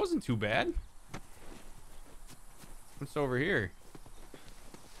 Oh, well, that wasn't too bad. What's over here?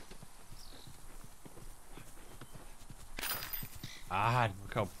 Ah,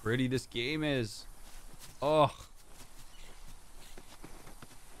 look how pretty this game is. Oh.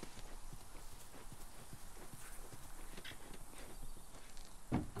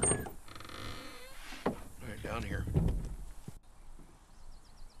 Right down here.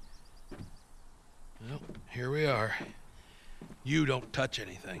 Well, here we are. You don't touch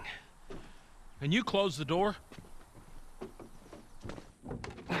anything. And you close the door?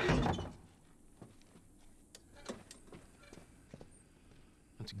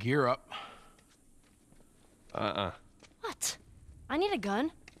 Let's gear up. What? I need a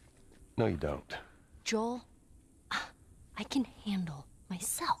gun. No, you don't. Joel, I can handle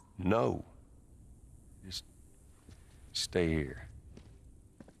myself. No. Just stay here.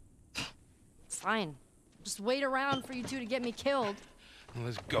 Fine. Just wait around for you two to get me killed. Well,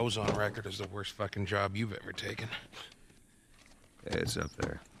 this goes on record as the worst fucking job you've ever taken. It's up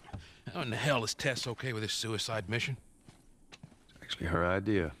there. How in the hell is Tess okay with this suicide mission? It's actually her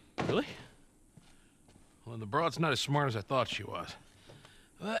idea. Really? Well, the broad's not as smart as I thought she was.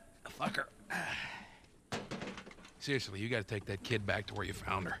 But, fuck her. Seriously, you gotta take that kid back to where you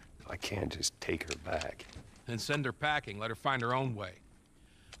found her. I can't just take her back. And send her packing, let her find her own way.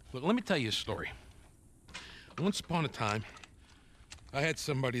 Look, let me tell you a story. Once upon a time, I had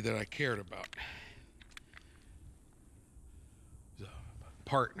somebody that I cared about. It was a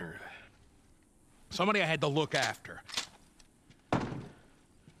partner. Somebody I had to look after.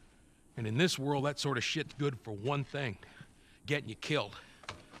 And in this world, that sort of shit's good for one thing. Getting you killed.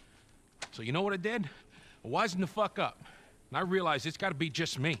 So you know what I did? I wisened the fuck up. And I realized it's gotta be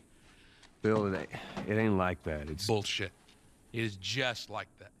just me. Bill, it ain't like that. It's Bullshit. It is just like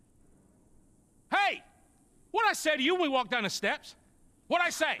that. Hey! What'd I say to you when we walked down the steps? What'd I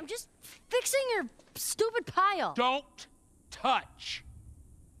say? I'm just fixing your stupid pile. Don't touch.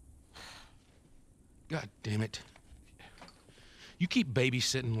 God damn it. You keep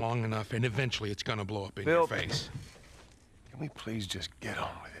babysitting long enough, and eventually it's gonna blow up in your Bill. face. Can we please just get on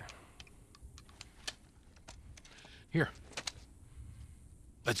with it? Here.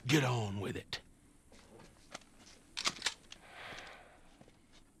 Let's get on with it.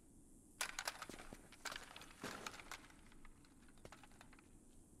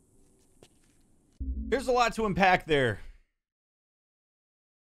 There's a lot to unpack there.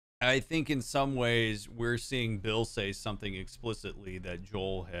 I think in some ways we're seeing Bill say something explicitly that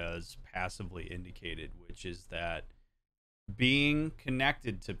Joel has passively indicated, which is that being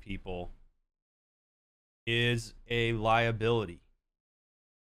connected to people is a liability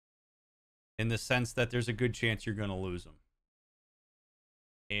in the sense that there's a good chance you're going to lose them.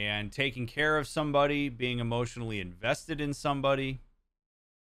 And taking care of somebody, being emotionally invested in somebody,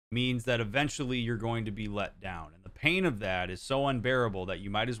 means that eventually you're going to be let down. And the pain of that is so unbearable that you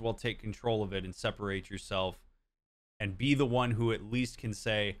might as well take control of it and separate yourself and be the one who at least can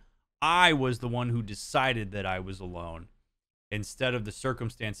say, I was the one who decided that I was alone, instead of the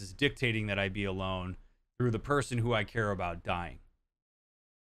circumstances dictating that I be alone through the person who I care about dying.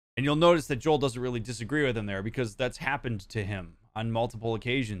 And you'll notice that Joel doesn't really disagree with him there, because that's happened to him on multiple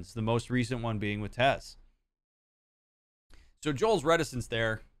occasions, the most recent one being with Tess. So Joel's reticence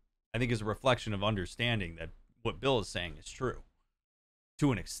there, I think, is a reflection of understanding that what Bill is saying is true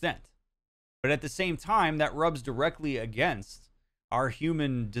to an extent. But at the same time, that rubs directly against our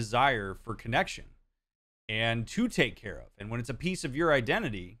human desire for connection and to take care of. And when it's a piece of your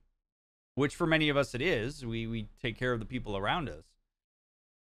identity, which for many of us it is, we take care of the people around us.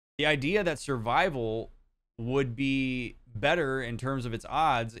 The idea that survival would be better in terms of its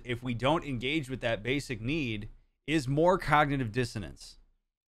odds if we don't engage with that basic need is more cognitive dissonance.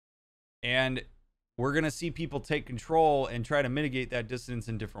 And we're going to see people take control and try to mitigate that dissonance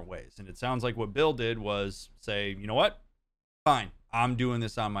in different ways. And it sounds like what Bill did was say, you know what? Fine. I'm doing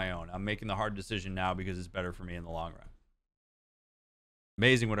this on my own. I'm making the hard decision now because it's better for me in the long run.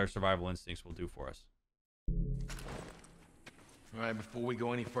 Amazing what our survival instincts will do for us. All right, before we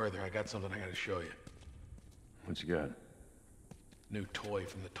go any further, I got something I gotta show you. What you got? New toy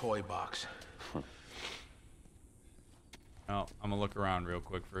from the toy box. Oh, I'm going to look around real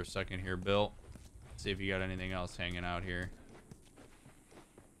quick for a second here, Bill. See if you got anything else hanging out here.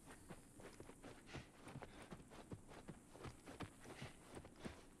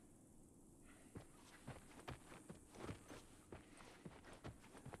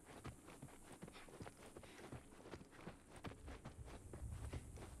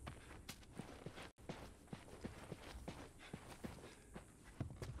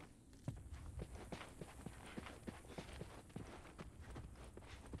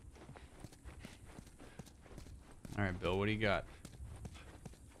 All right, Bill, what do you got?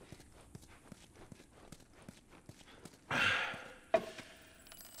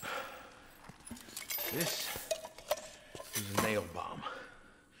 This is a nail bomb.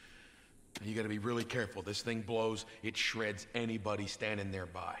 You gotta be really careful. This thing blows, it shreds anybody standing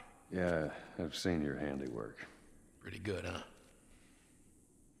nearby. Yeah, I've seen your handiwork. Pretty good, huh?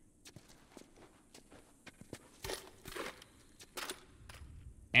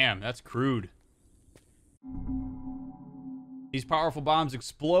 Damn, that's crude. These powerful bombs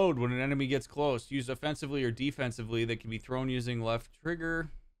explode when an enemy gets close. Used offensively or defensively, they can be thrown using left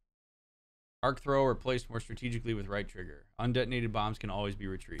trigger, arc throw, or placed more strategically with right trigger. Undetonated bombs can always be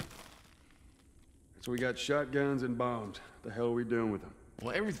retrieved. So we got shotguns and bombs. The hell are we doing with them?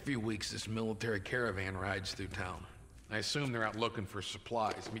 Well, every few weeks this military caravan rides through town. I assume they're out looking for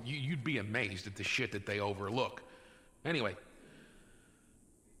supplies. I mean, you'd be amazed at the shit that they overlook. Anyway,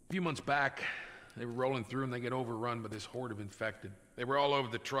 a few months back, they were rolling through and they get overrun by this horde of infected. They were all over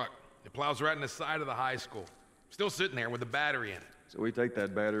the truck. It plows right in the side of the high school. Still sitting there with a battery in it. So we take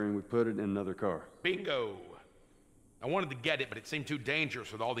that battery and we put it in another car. Bingo! I wanted to get it, but it seemed too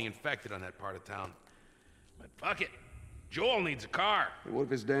dangerous with all the infected on that part of town. But fuck it. Joel needs a car. Hey, what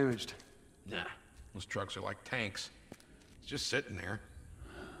if it's damaged? Nah, those trucks are like tanks. It's just sitting there.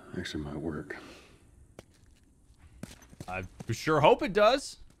 Actually might work. I sure hope it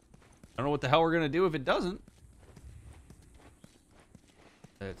does. I don't know what the hell we're going to do if it doesn't.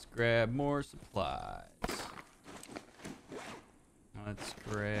 Let's grab more supplies. Let's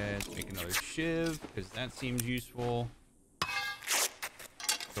make another shiv, because that seems useful.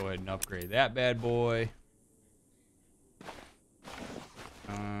 Go ahead and upgrade that bad boy.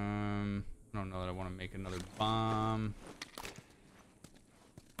 I don't know that I want to make another bomb.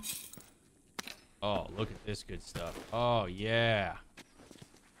 Oh, look at this good stuff. Oh, yeah.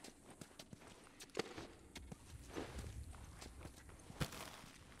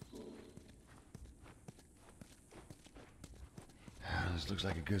 This looks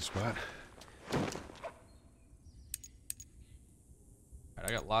like a good spot. Alright,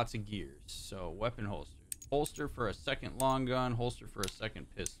 I got lots of gears. So, weapon holster. Holster for a second long gun, holster for a second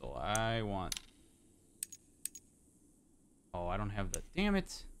pistol. I want... Oh, I don't have the... Damn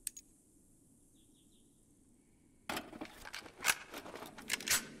it.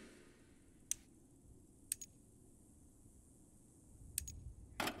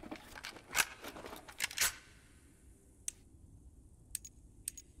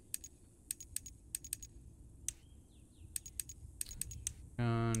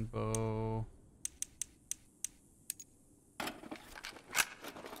 Gun, bow.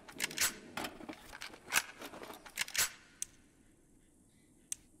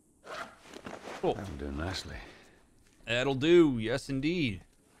 Cool. That'll do nicely. That'll do. Yes, indeed.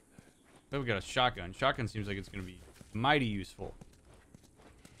 Oh, we got a shotgun. Shotgun seems like it's going to be mighty useful.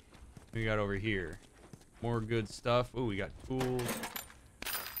 What we got over here? More good stuff. Oh, we got tools.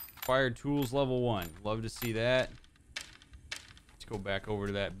 Acquired tools level 1. Love to see that. Let's go back over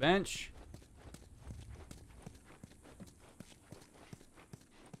to that bench.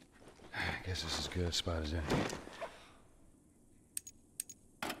 I guess this is as good a spot as any.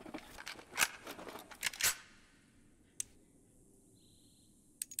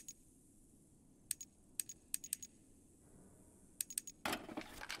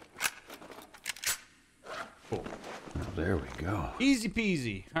 Cool. Well, there we go. Easy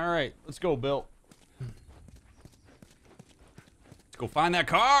peasy. All right, let's go, Bill. Let's go find that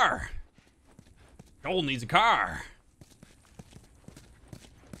car. Joel needs a car.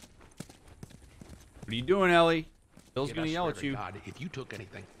 What are you doing, Ellie? Bill's Kid, gonna I yell swear at to you. God, if you took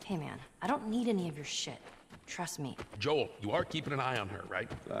anything. Hey, man, I don't need any of your shit. Trust me. Joel, you are keeping an eye on her,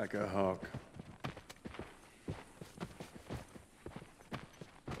 right? Like a hawk.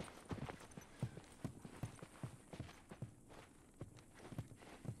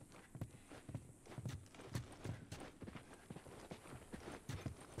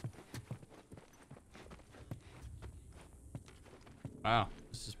 Wow,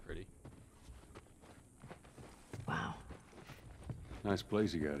 this is pretty. Wow. Nice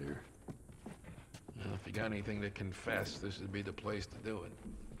place you got here. Well, if you got anything to confess, this would be the place to do it.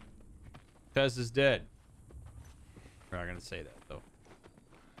 Tez is dead. We're not gonna say that though.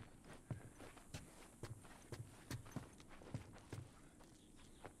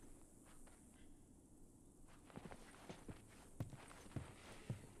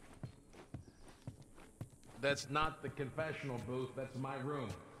 That's not the confessional booth, that's my room.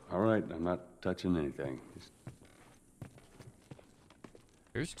 All right, I'm not touching anything. Just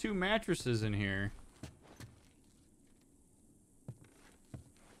There's 2 mattresses in here.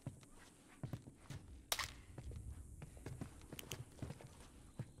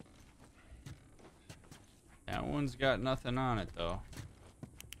 That one's got nothing on it though.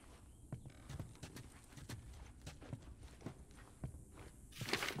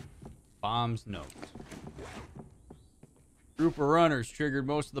 Bombs note. Group of runners triggered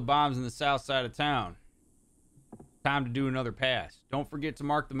most of the bombs in the south side of town. Time to do another pass. Don't forget to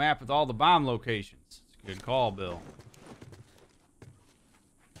mark the map with all the bomb locations. It's a good call, Bill.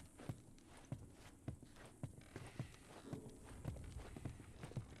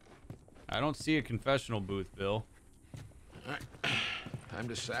 I don't see a confessional booth, Bill. All right, time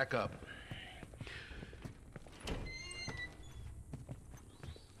to sack up.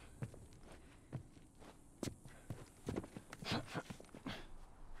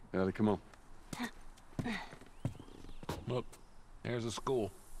 Ellie, come on. Look, there's a school.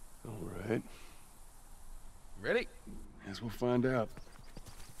 All right. Ready? Guess we'll find out.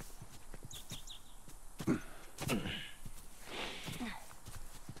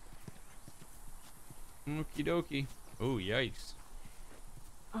 Okie dokie. Oh, yikes.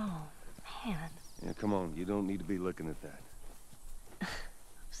 Oh, man. Yeah, come on. You don't need to be looking at that. I've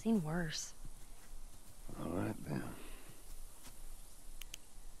seen worse. All right, then.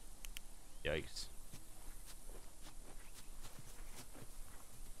 Yikes.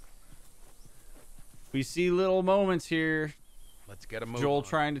 We see little moments here. Let's get a move Joel on.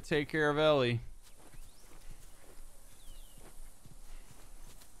 trying to take care of Ellie.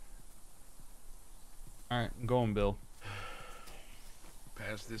 All right, I'm going, Bill.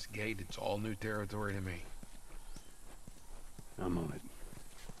 Past this gate, it's all new territory to me. I'm on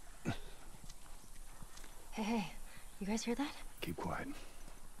it. Hey, you guys hear that? Keep quiet.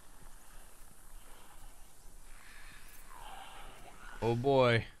 Oh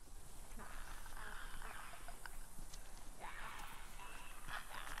boy.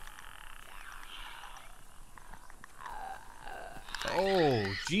 Oh,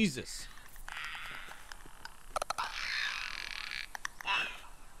 Jesus.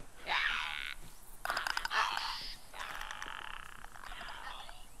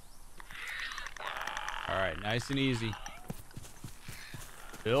 All right, nice and easy.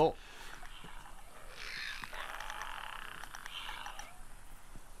 Bill.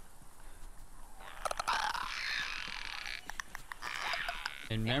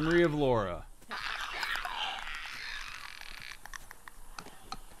 In memory of Laura.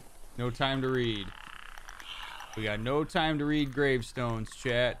 No time to read. We got no time to read gravestones,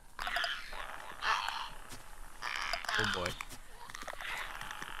 chat. Oh boy.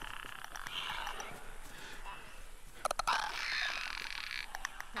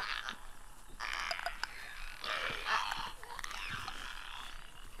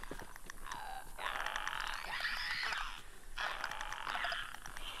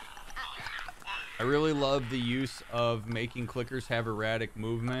 I really love the use of making clickers have erratic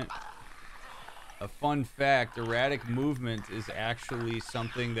movement. A fun fact, erratic movement is actually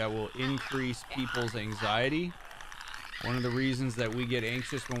something that will increase people's anxiety. One of the reasons that we get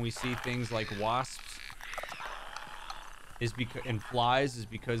anxious when we see things like wasps is and flies is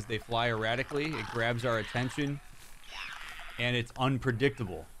because they fly erratically. It grabs our attention and it's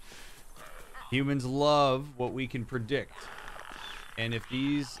unpredictable. Humans love what we can predict. And if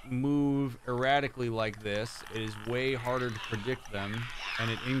these move erratically like this, it is way harder to predict them,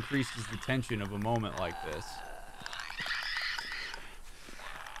 and it increases the tension of a moment like this.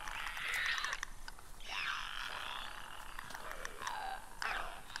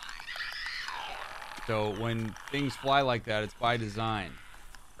 So when things fly like that, it's by design,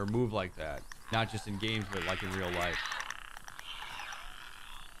 or move like that. Not just in games, but like in real life.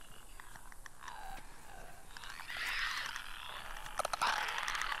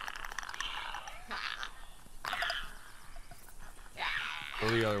 Go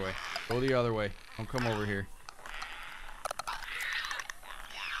the other way. Go the other way. Don't come over here.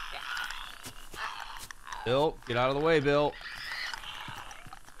 Bill, get out of the way, Bill.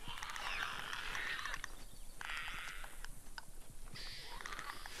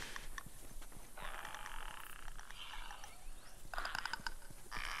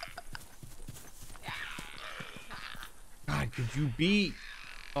 God, could you be...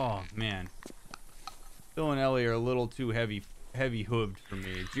 Oh, man. Bill and Ellie are a little too heavy-hooved for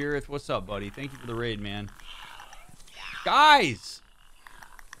me. Jareth, what's up, buddy? Thank you for the raid, man. Guys!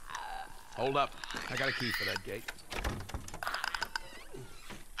 Hold up. I got a key for that gate.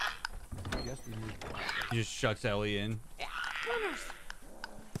 He just shuts Ellie in.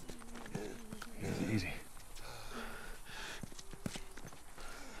 Easy, easy.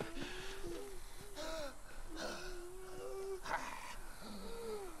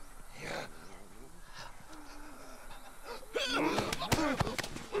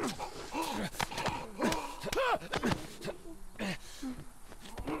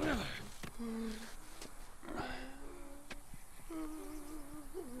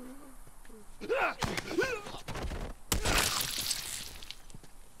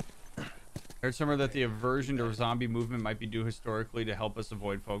 I heard somewhere that the aversion to zombie movement might be due historically to help us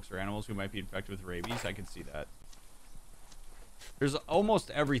avoid folks or animals who might be infected with rabies. I can see that. There's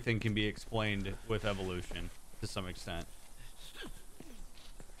almost everything can be explained with evolution to some extent.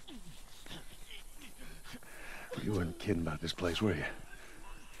 You weren't kidding about this place, were you?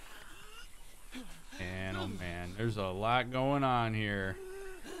 And oh man, there's a lot going on here.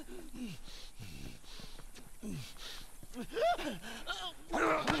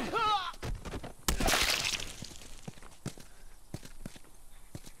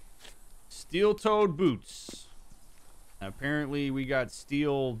 Steel-toed boots. Now, apparently we got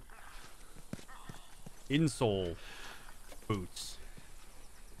steel insole boots.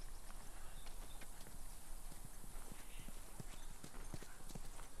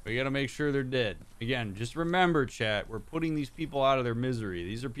 We gotta make sure they're dead. Again, just remember, chat, we're putting these people out of their misery.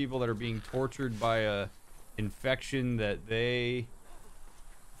 These are people that are being tortured by a infection that they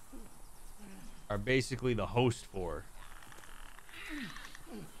are basically the host for.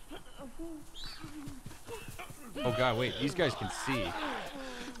 Oh god, wait, these guys can see.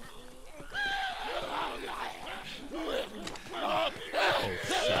 Oh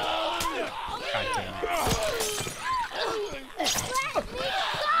shit. God damn it.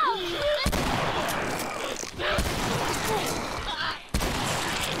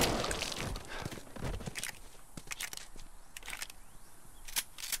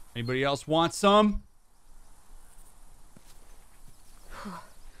 Anybody else want some?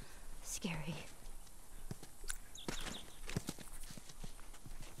 Scary.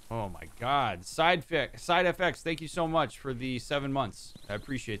 Oh my god. Side FX, thank you so much for the 7 months. I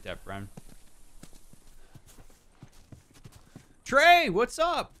appreciate that, friend. Trey, what's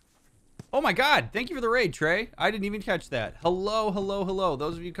up? Oh my god, thank you for the raid, Trey. I didn't even catch that. Hello, hello, hello.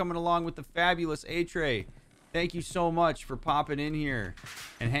 Those of you coming along with the fabulous A-Trey, thank you so much for popping in here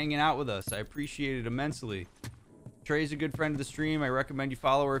and hanging out with us. I appreciate it immensely. Trey's a good friend of the stream. I recommend you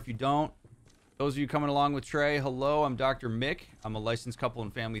follow her if you don't. Those of you coming along with Trey, hello, I'm Dr. Mick. I'm a licensed couple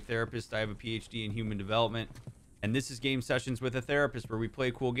and family therapist. I have a PhD in human development. And this is Game Sessions with a Therapist, where we play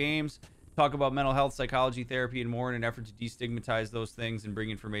cool games, talk about mental health, psychology, therapy, and more in an effort to destigmatize those things and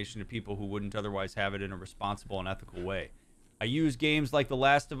bring information to people who wouldn't otherwise have it in a responsible and ethical way. I use games like The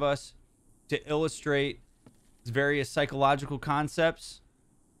Last of Us to illustrate various psychological concepts.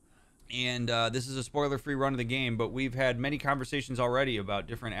 And this is a spoiler-free run of the game, but we've had many conversations already about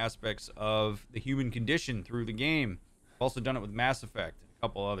different aspects of the human condition through the game. I've also done it with Mass Effect and a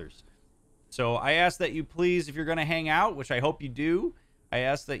couple others. So I ask that you please, if you're going to hang out, which I hope you do, I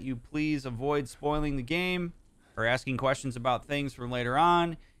ask that you please avoid spoiling the game or asking questions about things from later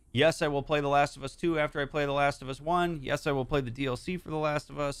on. Yes, I will play The Last of Us 2 after I play The Last of Us 1. Yes, I will play the DLC for The Last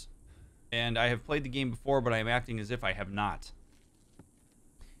of Us. And I have played the game before, but I am acting as if I have not.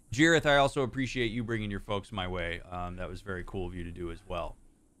 Jareth, I also appreciate you bringing your folks my way. That was very cool of you to do as well.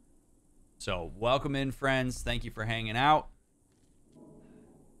 So, welcome in, friends. Thank you for hanging out.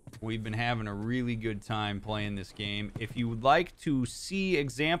 We've been having a really good time playing this game. If you would like to see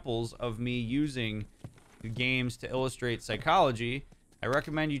examples of me using the games to illustrate psychology, I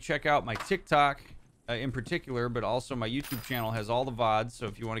recommend you check out my TikTok in particular, but also my YouTube channel has all the VODs. So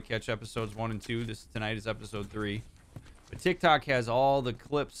if you want to catch episodes 1 and 2, tonight is episode 3. But TikTok has all the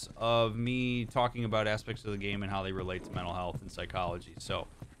clips of me talking about aspects of the game and how they relate to mental health and psychology. So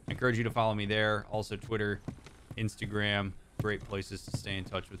I encourage you to follow me there. Also Twitter, Instagram, great places to stay in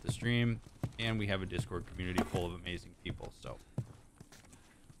touch with the stream. And we have a Discord community full of amazing people. So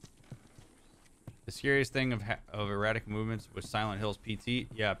the scariest thing of erratic movements was Silent Hill's PT.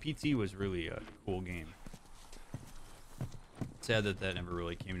 Yeah, PT was really a cool game. Sad that that never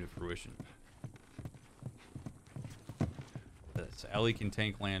really came to fruition. This Ellie can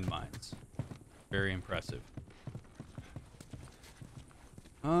tank landmines. Very impressive.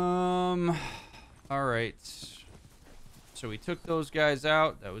 All right. So we took those guys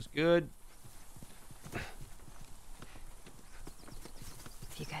out. That was good.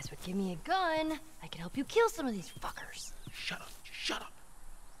 If you guys would give me a gun, I could help you kill some of these fuckers. Shut up. Shut up.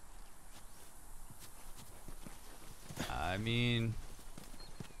 I mean,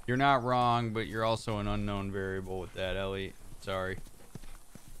 you're not wrong, but you're also an unknown variable with that, Ellie. Sorry.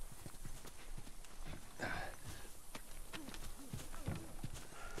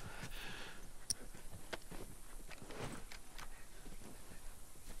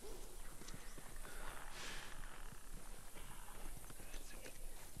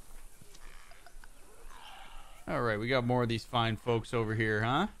 All right, we got more of these fine folks over here,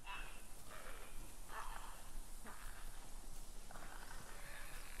 huh?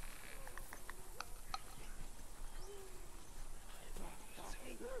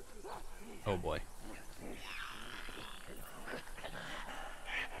 Oh boy.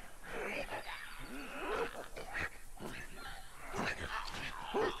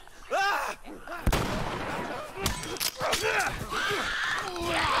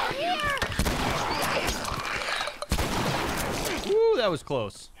 Woo, that was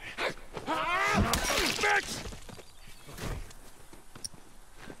close.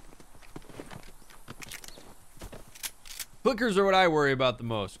 Clickers are what I worry about the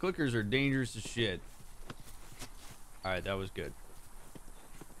most. Clickers are dangerous as shit. Alright, that was good.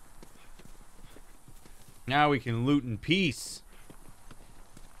 Now we can loot in peace.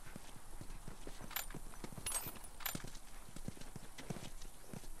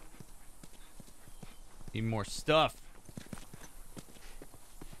 Need more stuff.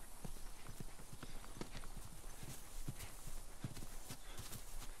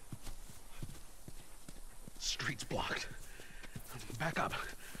 Street's blocked. Back up.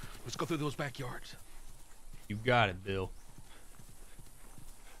 Let's go through those backyards. You got it, Bill.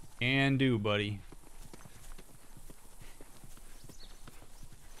 Can do, buddy.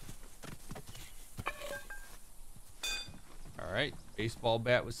 Alright, baseball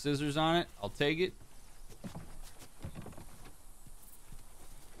bat with scissors on it. I'll take it.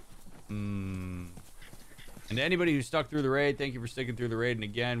 And to anybody who stuck through the raid, thank you for sticking through the raid. And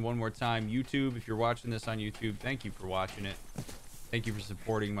again, one more time, YouTube, if you're watching this on YouTube, thank you for watching it. Thank you for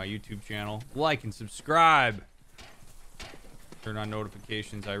supporting my YouTube channel. Like and subscribe. Turn on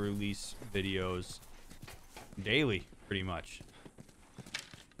notifications. I release videos daily, pretty much.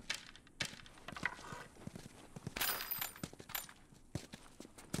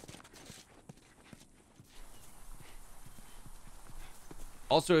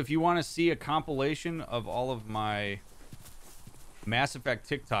 Also, if you want to see a compilation of all of my Mass Effect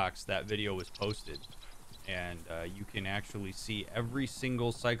TikToks, that video was posted. And you can actually see every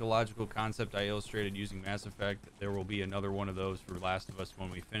single psychological concept I illustrated using Mass Effect. There will be another one of those for Last of Us when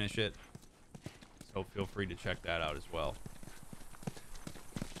we finish it. So feel free to check that out as well.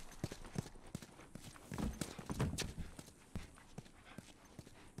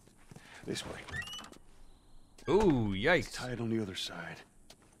 This way. Ooh, yikes. Tied on the other side.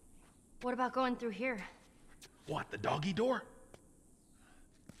 What about going through here? What, the doggy door?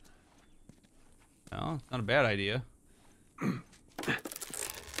 No, it's not a bad idea.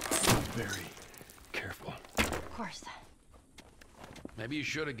 Very careful. Of course. Maybe you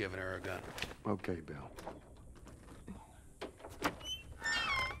should have given her a gun. Okay, Bill.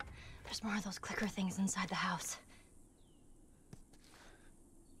 There's There's more of those clicker things inside the house.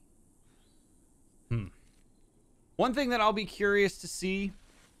 One thing that I'll be curious to see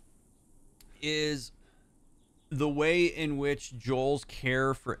is the way in which Joel's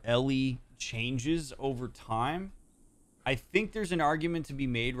care for Ellie changes over time. I think there's an argument to be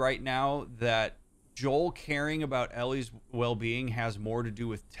made right now that Joel caring about Ellie's well-being has more to do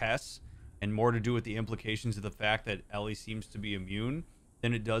with Tess and more to do with the implications of the fact that Ellie seems to be immune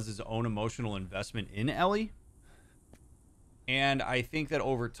than it does his own emotional investment in Ellie. And I think that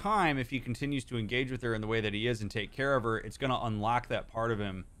over time, if he continues to engage with her in the way that he is and take care of her, it's going to unlock that part of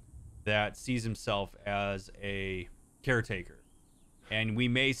him that sees himself as a caretaker. And we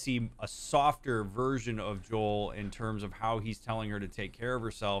may see a softer version of Joel in terms of how he's telling her to take care of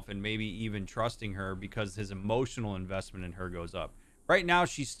herself and maybe even trusting her because his emotional investment in her goes up. Right now,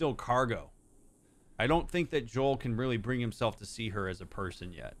 she's still cargo. I don't think that Joel can really bring himself to see her as a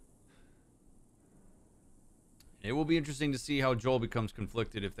person yet. It will be interesting to see how Joel becomes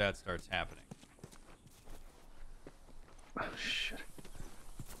conflicted if that starts happening. Oh, shit.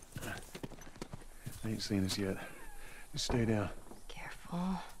 They ain't seen us yet. Just stay down. Careful.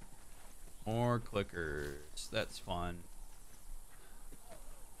 More clickers. That's fun.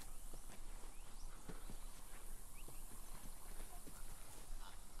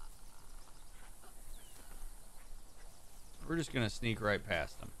 We're just going to sneak right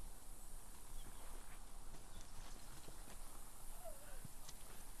past them.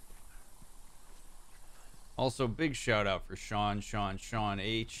 Also, big shout out for Sean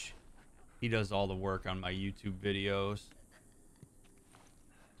H. He does all the work on my YouTube videos.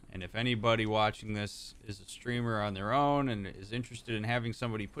 And if anybody watching this is a streamer on their own and is interested in having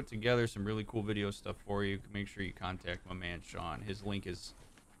somebody put together some really cool video stuff for you, make sure you contact my man Sean. His link is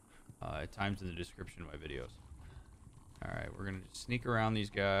at times in the description of my videos. Alright, we're going to sneak around these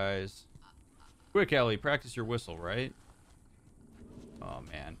guys. Quick, Ellie, practice your whistle, right? Oh,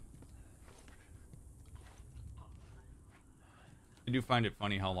 man. I do find it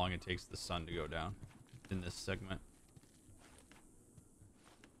funny how long it takes the sun to go down in this segment.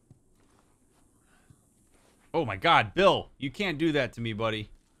 Oh my God, Bill, you can't do that to me,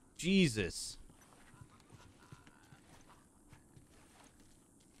 buddy. Jesus.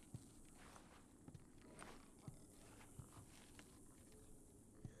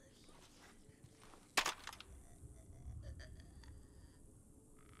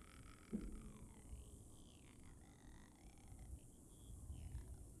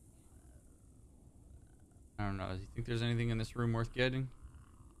 I don't know. Do you think there's anything in this room worth getting?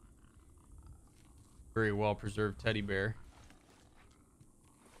 Very well preserved teddy bear.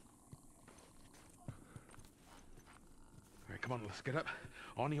 All right, come on, let's get up.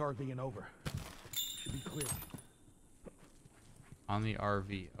 On the RV and over. Should be clear. On the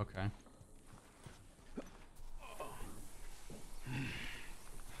RV, okay.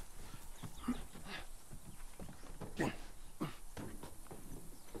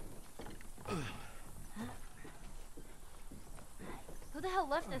 Who the hell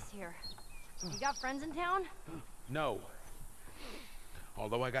left us here? You got friends in town? No.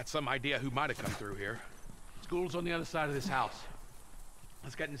 Although I got some idea who might have come through here. School's on the other side of this house.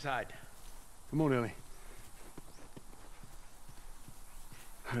 Let's get inside. Come on, Ellie.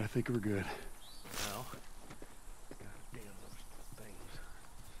 I think we're good. Well, goddamn those things.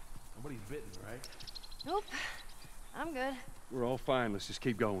 Nobody's bitten, right? Nope. I'm good. We're all fine. Let's just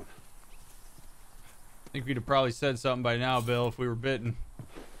keep going. I think we'd have probably said something by now, Bill, if we were bitten.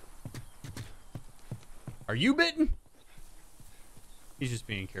 Are you bitten? He's just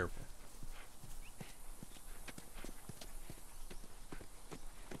being careful.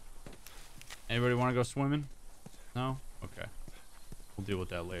 Anybody want to go swimming? No? Okay. We'll deal with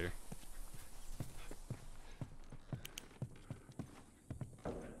that later.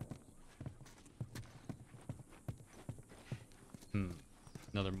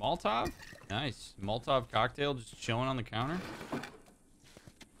 Another Molotov? Nice. Molotov cocktail just chilling on the counter.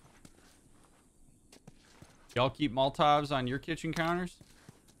 Y'all keep Molotovs on your kitchen counters?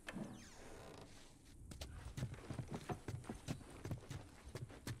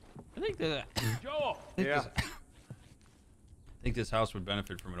 I think that... Joel! Yeah. I think this house would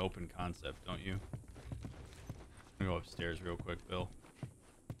benefit from an open concept, don't you? I'm gonna go upstairs real quick, Bill.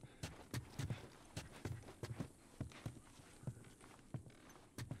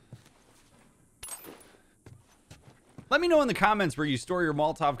 Let me know in the comments where you store your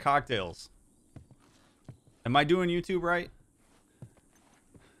Molotov cocktails. Am I doing YouTube right?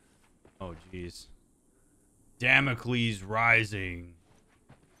 Oh, jeez. Damocles Rising.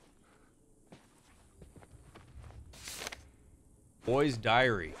 Boy's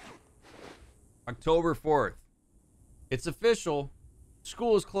Diary. October 4th. It's official.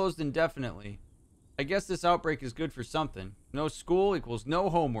 School is closed indefinitely. I guess this outbreak is good for something. No school equals no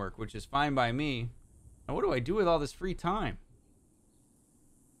homework, which is fine by me. Now what do I do with all this free time?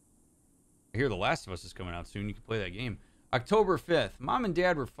 I hear The Last of Us is coming out soon. You can play that game. October 5th. Mom and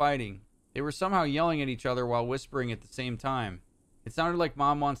Dad were fighting. They were somehow yelling at each other while whispering at the same time. It sounded like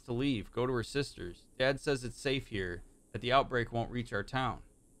Mom wants to leave, go to her sister's. Dad says it's safe here, that the outbreak won't reach our town.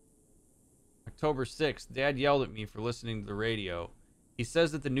 October 6th. Dad yelled at me for listening to the radio. He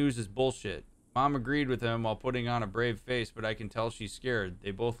says that the news is bullshit. Mom agreed with him while putting on a brave face, but I can tell she's scared.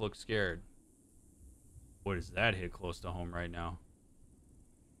 They both look scared. What does that hit close to home right now?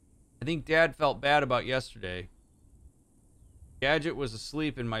 I think Dad felt bad about yesterday. Gadget was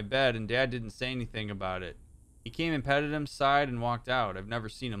asleep in my bed and Dad didn't say anything about it. He came and petted him, sighed, and walked out. I've never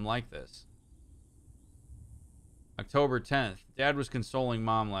seen him like this. October 10th. Dad was consoling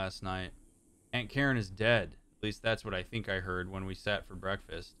Mom last night. Aunt Karen is dead. At least that's what I think I heard when we sat for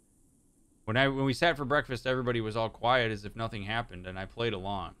breakfast. When we sat for breakfast, everybody was all quiet as if nothing happened, and I played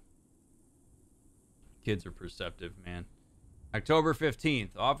along. Kids are perceptive, man. October 15th.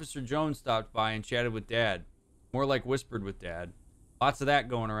 Officer Jones stopped by and chatted with Dad. More like whispered with Dad. Lots of that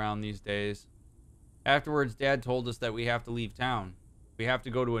going around these days. Afterwards, Dad told us that we have to leave town. We have to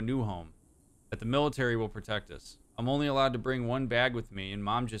go to a new home. That the military will protect us. I'm only allowed to bring one bag with me, and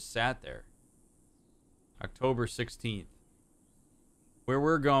Mom just sat there. October 16th. Where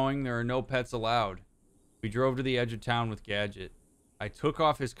we're going, there are no pets allowed. We drove to the edge of town with Gadget. I took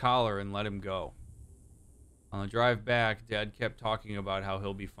off his collar and let him go. On the drive back, Dad kept talking about how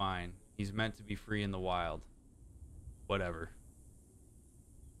he'll be fine. He's meant to be free in the wild. Whatever.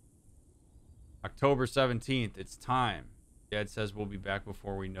 October 17th. It's time. Dad says we'll be back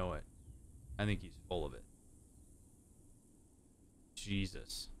before we know it. I think he's full of it.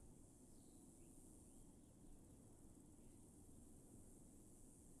 Jesus.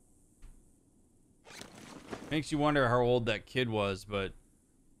 Makes you wonder how old that kid was, but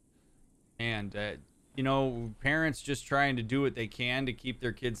man, you know, parents just trying to do what they can to keep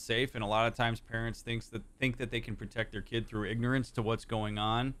their kids safe, and a lot of times parents think that they can protect their kid through ignorance to what's going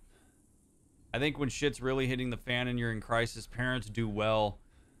on. I think when shit's really hitting the fan and you're in crisis, parents do well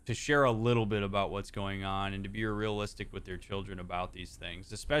to share a little bit about what's going on and to be realistic with their children about these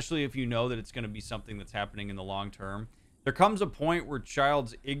things, especially if you know that it's going to be something that's happening in the long term. There comes a point where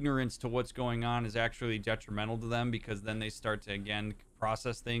child's ignorance to what's going on is actually detrimental to them, because then they start to, again,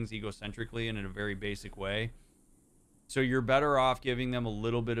 process things egocentrically and in a very basic way. So you're better off giving them a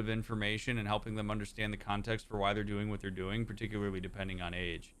little bit of information and helping them understand the context for why they're doing what they're doing, particularly depending on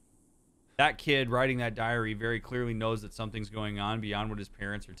age. That kid writing that diary very clearly knows that something's going on beyond what his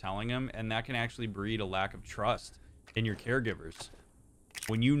parents are telling him, and that can actually breed a lack of trust in your caregivers.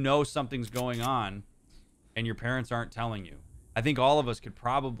 When you know something's going on and your parents aren't telling you. I think all of us could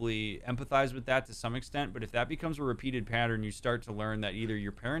probably empathize with that to some extent, but if that becomes a repeated pattern, you start to learn that either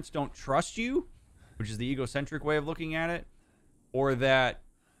your parents don't trust you, which is the egocentric way of looking at it, or that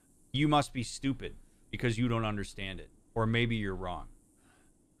you must be stupid because you don't understand it, or maybe you're wrong.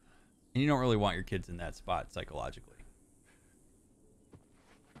 And you don't really want your kids in that spot psychologically.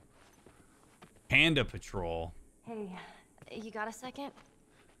 Panda Patrol. Hey, you got a second?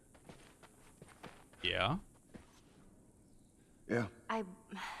 Yeah? Yeah. I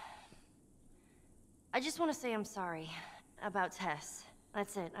just want to say I'm sorry about Tess.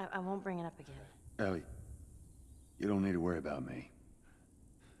 That's it. I won't bring it up again. Ellie, you don't need to worry about me.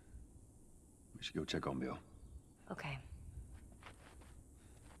 We should go check on Bill. Okay.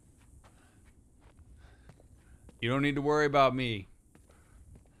 You don't need to worry about me,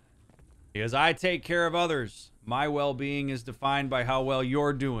 because I take care of others. My well-being is defined by how well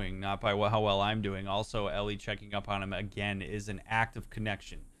you're doing, not by how well I'm doing. Also, Ellie checking up on him again is an act of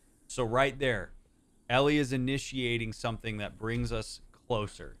connection. So right there, Ellie is initiating something that brings us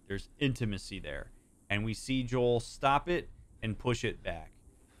closer. There's intimacy there. And we see Joel stop it and push it back,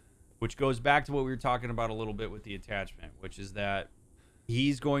 which goes back to what we were talking about a little bit with the attachment, which is that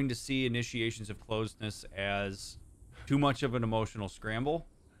he's going to see initiations of closeness as too much of an emotional scramble.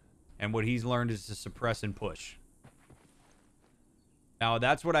 And what he's learned is to suppress and push. Now,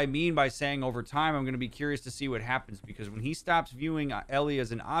 that's what I mean by saying over time, I'm going to be curious to see what happens, because when he stops viewing Ellie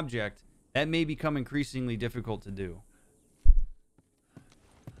as an object, that may become increasingly difficult to do.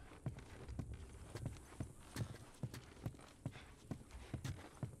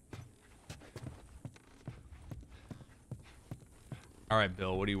 All right,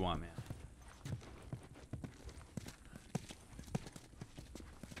 Bill, what do you want, man?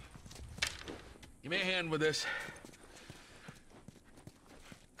 Give me a hand with this.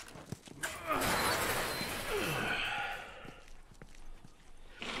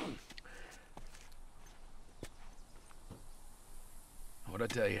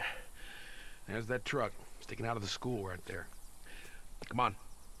 tell you. There's that truck sticking out of the school right there. Come on.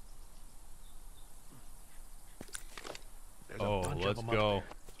 There's a bunch of let's them go. up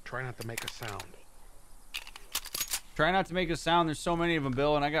there. Try not to make a sound. Try not to make a sound. There's so many of them,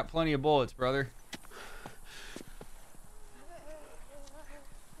 Bill, and I got plenty of bullets, brother.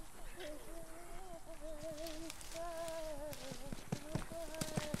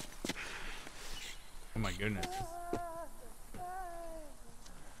 Oh my goodness.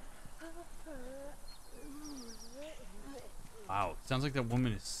 Wow, it sounds like that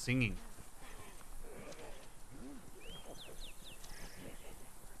woman is singing.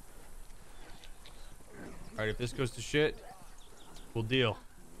 Alright, if this goes to shit, we'll deal.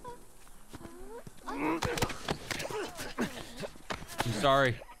 I'm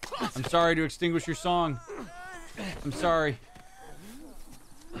sorry. I'm sorry to extinguish your song. I'm sorry.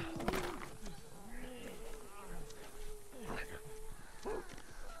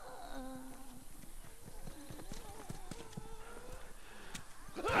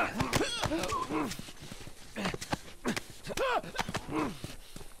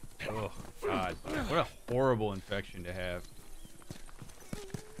 Oh, God. What a horrible infection to have.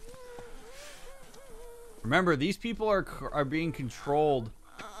 Remember, these people are being controlled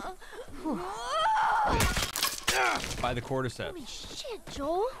by the cordyceps. Holy shit,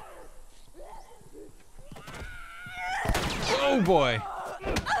 Joel. Oh, boy.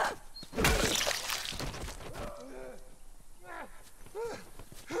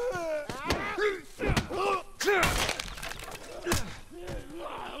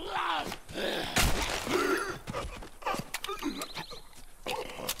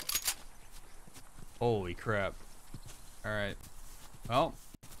 Holy crap. Alright. Well,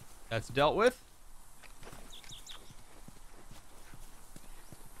 that's dealt with.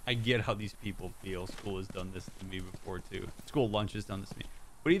 I get how these people feel. School has done this to me before, too. School lunch has done this to me.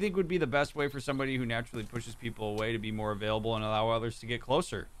 What do you think would be the best way for somebody who naturally pushes people away to be more available and allow others to get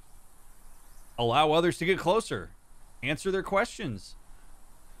closer? Allow others to get closer. Answer their questions.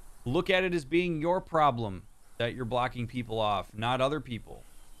 Look at it as being your problem that you're blocking people off, not other people.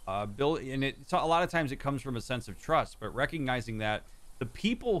 And a lot of times it comes from a sense of trust, but recognizing that the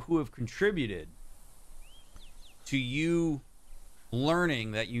people who have contributed to you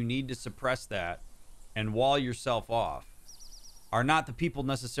learning that you need to suppress that and wall yourself off are not the people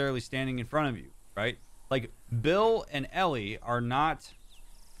necessarily standing in front of you, right? Like Bill and Ellie are not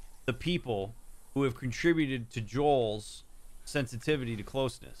the people who have contributed to Joel's sensitivity to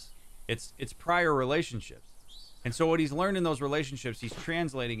closeness. It's prior relationships. And so what he's learned in those relationships, he's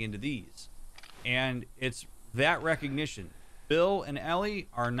translating into these. And it's that recognition. Bill and Ellie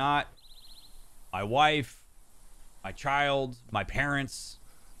are not my wife, my child, my parents,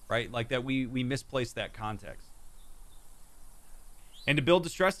 right? Like that we misplace that context. And to build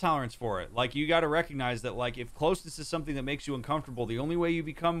distress tolerance for it. Like you got to recognize that like if closeness is something that makes you uncomfortable, the only way you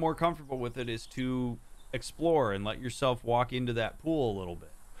become more comfortable with it is to explore and let yourself walk into that pool a little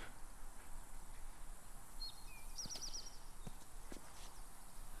bit.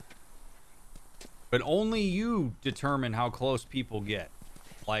 But only you determine how close people get.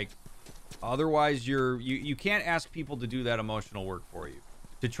 Like, otherwise you can't ask people to do that emotional work for you.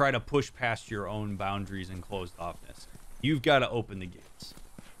 To try to push past your own boundaries and closed offness. You've got to open the gates.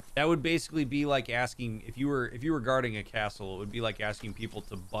 That would basically be like asking, if you were guarding a castle, it would be like asking people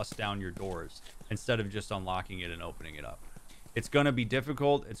to bust down your doors instead of just unlocking it and opening it up. It's going to be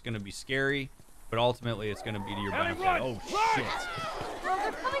difficult, it's going to be scary, but ultimately it's going to be to your benefit. Oh, shit. Bro,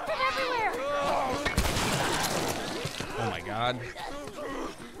 they're coming from everywhere. Oh my God.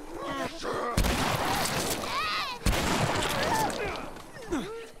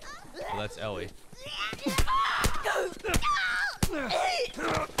 Well, that's Ellie.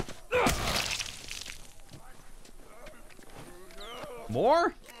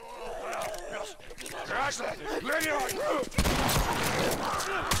 More?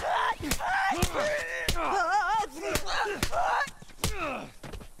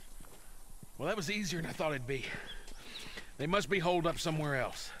 Well, that was easier than I thought it'd be. They must be holed up somewhere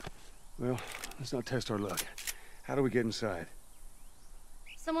else. Well, let's not test our luck. How do we get inside?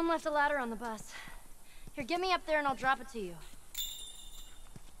 Someone left a ladder on the bus. Here, get me up there and I'll drop it to you.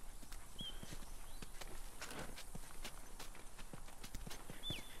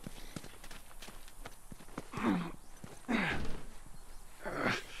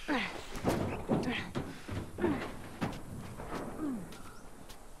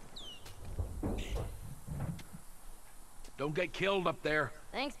 Don't get killed up there.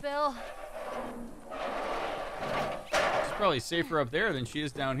 Thanks, Bill. She's probably safer up there than she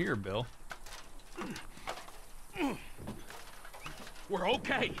is down here, Bill. We're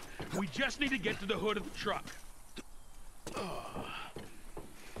okay. We just need to get to the hood of the truck. All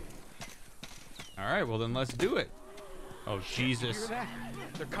right, well then let's do it. Oh Jesus! Hear that?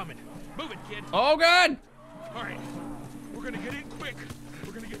 They're coming. Move it, kid. Oh God! All right, we're gonna get in quick.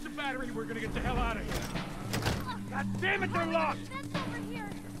 We're gonna get the battery. We're gonna get the hell out of here. God damn it, they're locked. That's over here.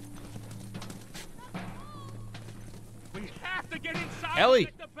 We have to get inside Ellie,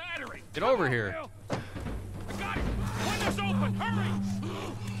 and get the battery. get over here. Bill. I got it. Window's open. Hurry.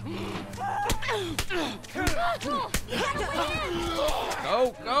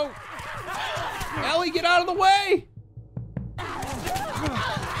 Go, go! Ellie, get out of the way!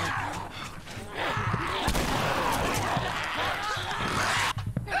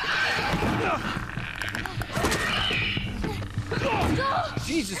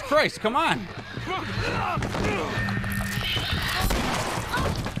 Jesus Christ, come on!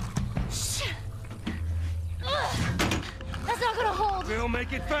 That's not gonna hold. Bill,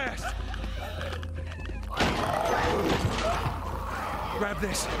 make it fast. Grab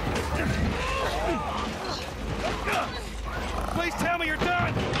this. Please tell me you're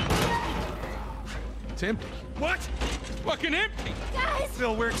done. It's empty. What? Fucking empty. Guys!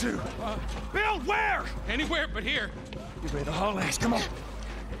 Bill, where to? Bill, where? Anywhere but here. You made the hallways. Come on.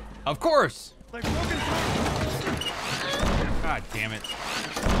 Of course! Like broken through. God damn it.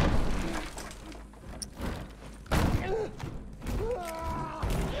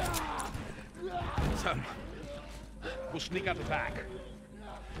 Son, we'll sneak out the back.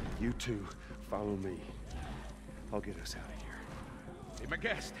 You two, follow me. I'll get us out of here. Be my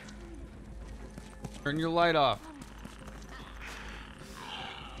guest. Turn your light off.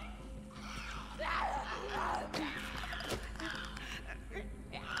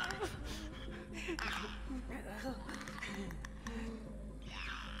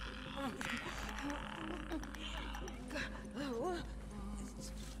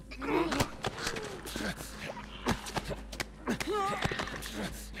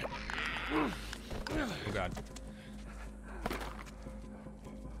 Oh God.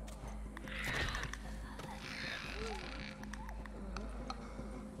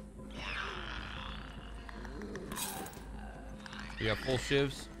 You got full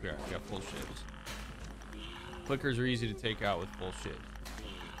shivs? Yeah, you got full shivs. Clickers are easy to take out with full shivs.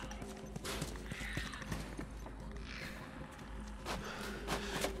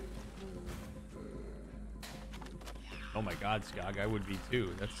 Oh my God, Skog, I would be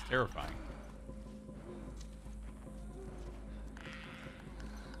too. That's terrifying.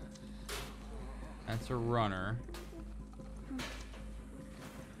 That's a runner.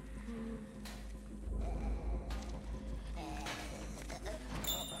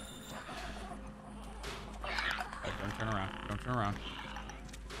 Don't turn around. Don't turn around.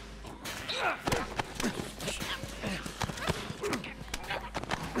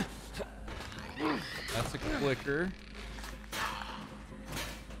 That's a clicker.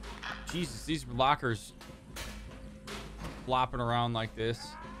 Jesus, these lockers flopping around like this.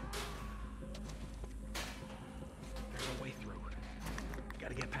 There's a way through.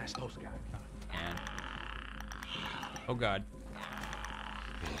 Gotta get past those guys. And oh God.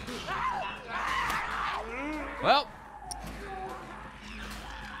 Well.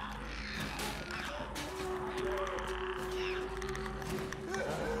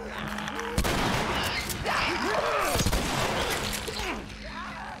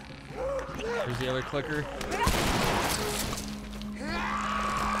 Here's the other clicker.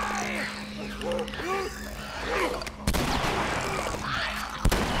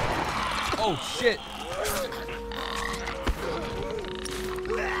 Oh shit.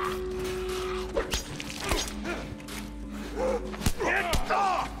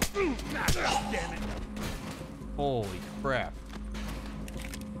 Holy crap.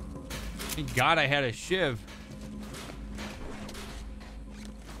 Thank God I had a shiv.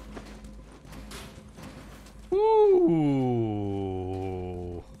 Ooh.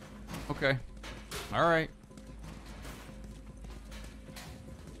 Okay. All right.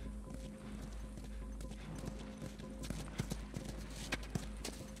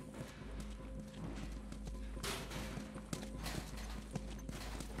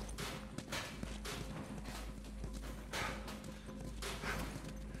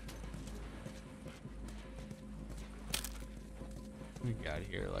 We got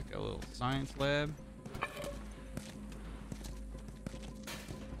here like a little science lab.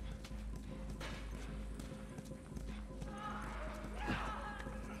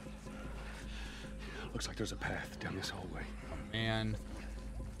 Looks like there's a path down this hallway. Man.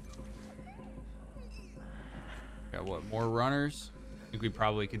 Got what, more runners? I think we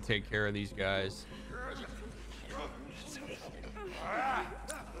probably can take care of these guys.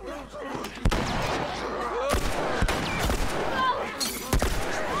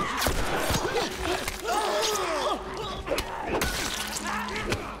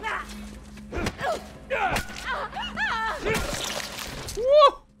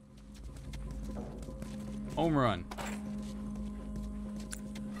 Home run.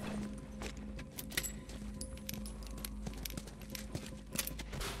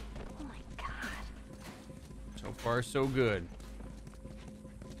 Oh my god. So far, so good.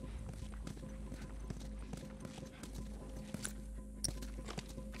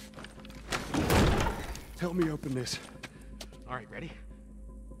 Help me open this. All right, ready?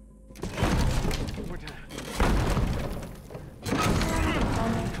 One more time.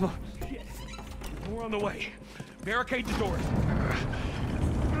 Come on. Shit. More on the way. Barricade the doors.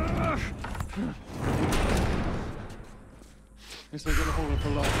 This ain't gonna hold it for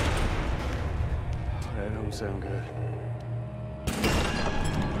long. That don't sound good.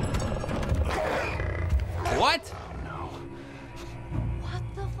 What? What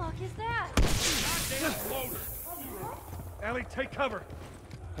the fuck is that? Goddamn loader. Ellie, take cover.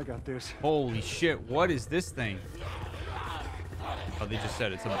 I got this. Holy shit, what is this thing? Oh, they just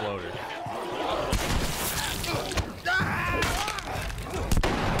said it's a bloater.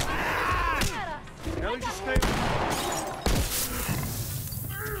 Ellie, just stay.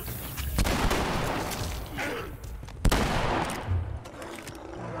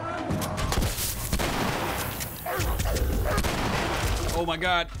 Oh my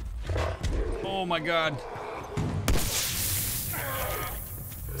god. Oh my god.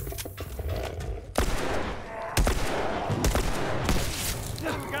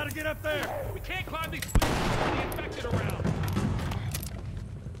 We gotta get up there. We can't climb these stairs with the infected around.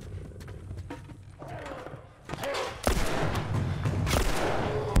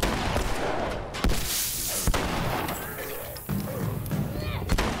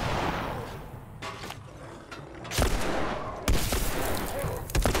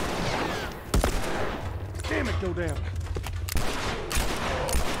 Damn it, go down.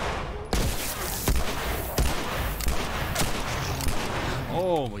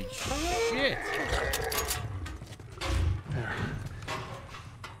 Holy shit.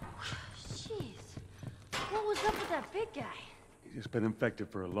 Jeez. What was up with that big guy? He's just been infected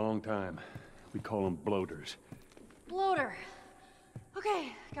for a long time. We call them bloaters. Bloater.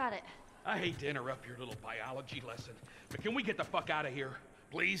 Okay, got it. I hate to interrupt your little biology lesson, but can we get the fuck out of here,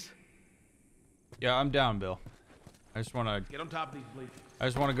 please? Yeah, I'm down, Bill. I just want to Get on top of these bleachers. I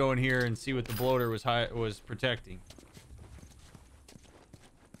just want to go in here and see what the bloater was protecting.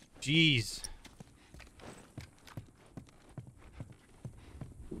 Jeez.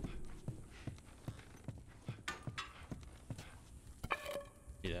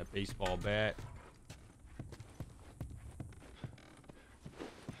 Get that baseball bat.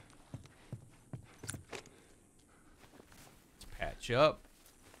 Let's patch up.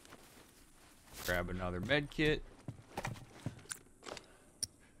 Grab another med kit.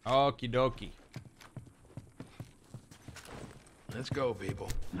 Okie dokie. Let's go, people.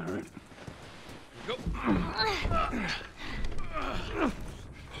 All right. Go.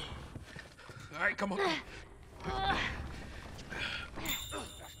 All right, come on.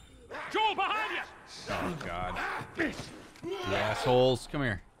 Joel, behind you! Oh god. You assholes. Come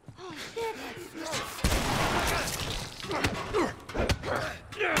here. Oh shit.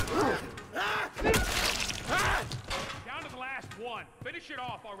 Down to the last one. Finish it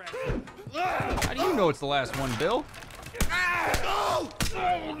off already. How do you know it's the last one, Bill? I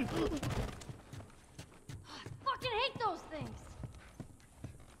fucking hate those things.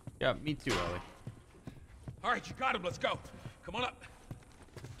 Yeah, me too, Ellie. All right, you got him. Let's go. Come on up.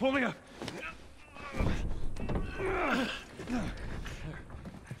 Pull me up.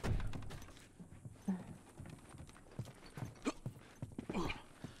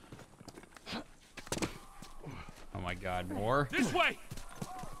 Oh my god, more? This way.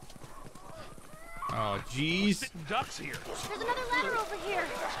 Oh, jeez. Sitting ducks here. There's another ladder over here.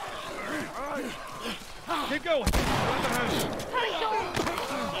 Keep going. Hurry, Joel.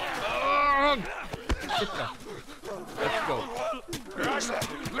 Let's go.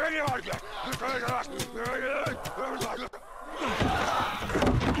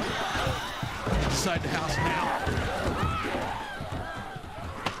 Inside the house now.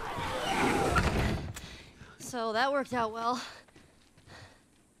 So that worked out well.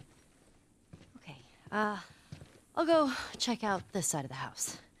 Okay, I'll go check out this side of the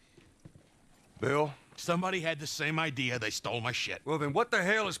house. Bill? Somebody had the same idea. They stole my shit. Well, then what the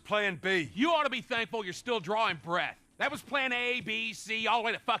hell is Plan B? You ought to be thankful you're still drawing breath. That was plan A, B, C, all the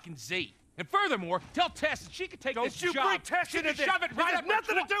way to fucking Z. And furthermore, tell Tess that she could take this job. Don't you bring Tess She into can this. shove it right This up has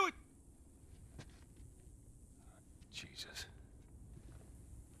her nothing to tw- do with... Jesus.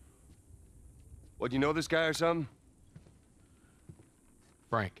 What, you know this guy or something?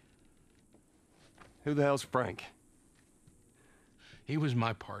 Frank, Who the hell's Frank? he was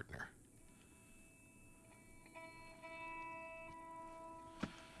my partner.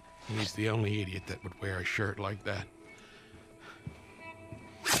 He's the only idiot that would wear a shirt like that.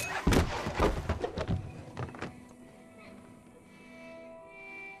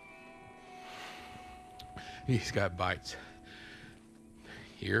 He's got bites.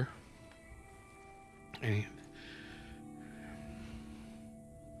 Here. And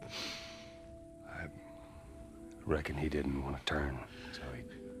I reckon he didn't want to turn, so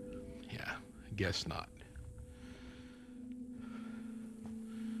he... yeah, I guess not.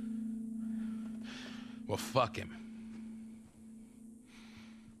 Well, fuck him.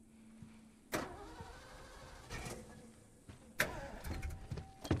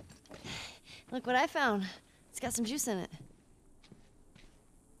 Look what I found. It's got some juice in it.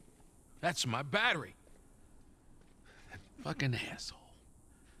 That's my battery. That fucking asshole.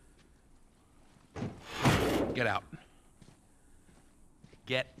 Get out.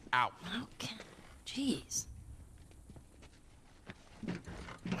 Get out. Okay. Jeez.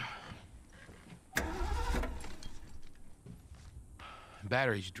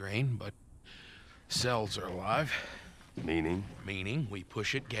 Battery's drained, but cells are alive. Meaning? Meaning, we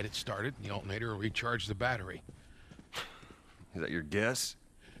push it, get it started, and the alternator will recharge the battery. Is that your guess?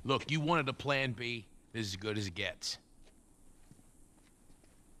 Look, you wanted a plan B. This is as good as it gets.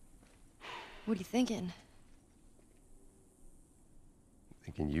 What are you thinking?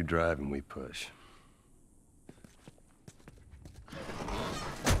 Thinking you drive and we push.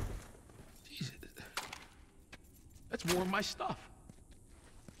 Jesus. That's more of my stuff.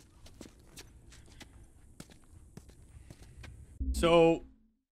 So,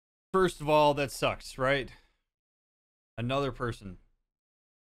 first of all, that sucks, right? Another person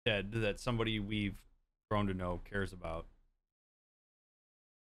dead that somebody we've grown to know cares about.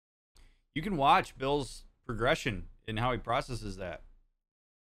 You can watch Bill's progression in how he processes that.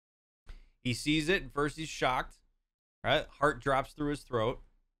 He sees it, first he's shocked, right? Heart drops through his throat,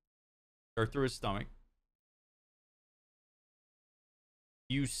 or through his stomach.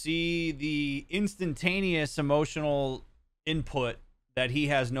 You see the instantaneous emotional input that he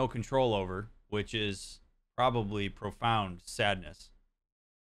has no control over, which is probably profound sadness.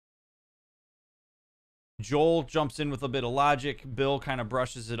 Joel jumps in with a bit of logic. Bill kind of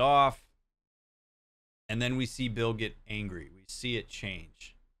brushes it off. And then we see Bill get angry. We see it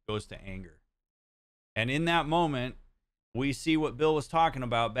change. Goes to anger. And in that moment, we see what Bill was talking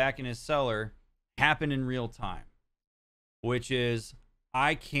about back in his cellar happen in real time, which is,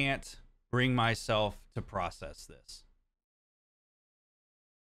 I can't bring myself to process this.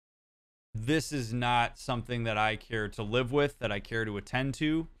 This is not something that I care to live with, that I care to attend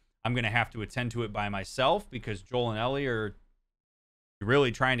to. I'm going to have to attend to it by myself because Joel and Ellie are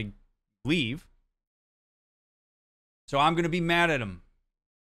really trying to leave. So I'm going to be mad at him.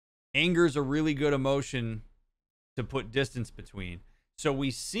 Anger is a really good emotion to put distance between. So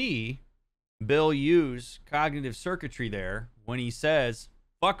we see Bill use cognitive circuitry there when he says,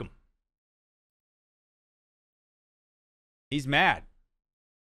 fuck him. He's mad.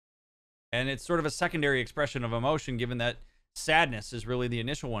 And it's sort of a secondary expression of emotion, given that sadness is really the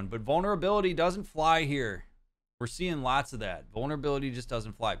initial one. But vulnerability doesn't fly here. We're seeing lots of that. Vulnerability just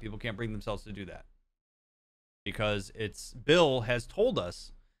doesn't fly. People can't bring themselves to do that. Because Bill has told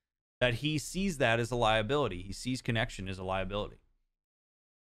us that he sees that as a liability. He sees connection as a liability.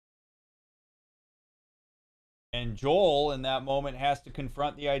 And Joel, in that moment, has to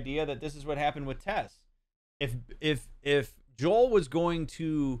confront the idea that this is what happened with Tess. If Joel was going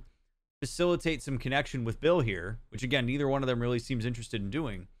to facilitate some connection with Bill here, which again, neither one of them really seems interested in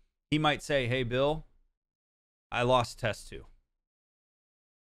doing, he might say, hey, Bill, I lost Tess too.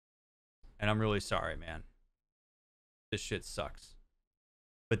 And I'm really sorry, man. This shit sucks.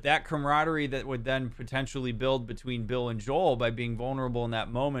 But that camaraderie that would then potentially build between Bill and Joel by being vulnerable in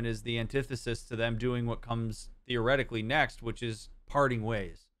that moment is the antithesis to them doing what comes theoretically next, which is parting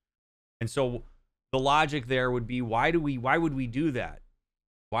ways. And so the logic there would be, why would we do that?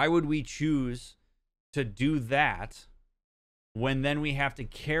 Why would we choose to do that when then we have to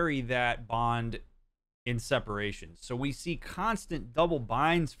carry that bond in separation? So we see constant double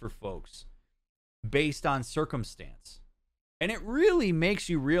binds for folks based on circumstance. And it really makes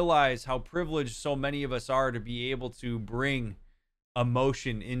you realize how privileged so many of us are to be able to bring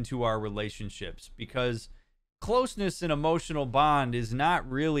emotion into our relationships, because closeness and emotional bond is not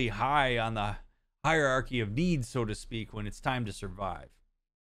really high on the hierarchy of needs, so to speak, when it's time to survive.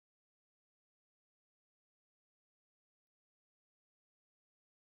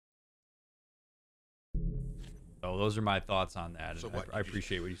 So those are my thoughts on that. So And what, I you just-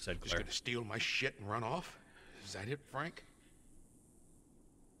 appreciate what you said, Just Claire. gonna steal my shit and run off? Is that it, Frank?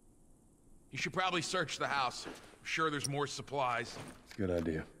 You should probably search the house. I'm sure there's more supplies. Good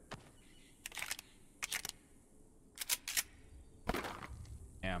idea.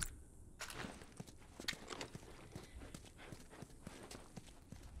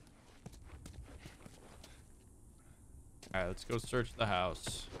 Alright, let's go search the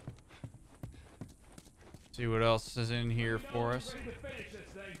house. See what else is in here for us.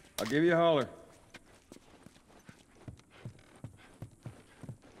 I'll give you a holler.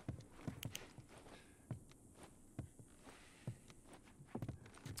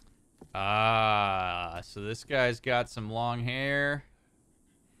 Ah, so this guy's got some long hair.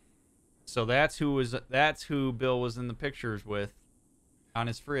 So that's who Bill was in the pictures with on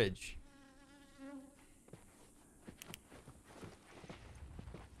his fridge.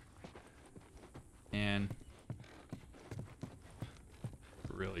 And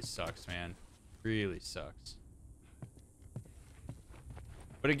it really sucks, man. Really sucks.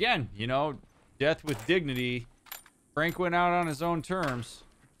 But again, you know, death with dignity. Frank went out on his own terms.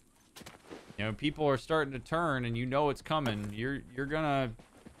 You know, people are starting to turn, and you know it's coming. You're gonna,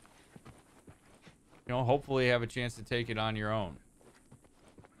 you know, hopefully have a chance to take it on your own.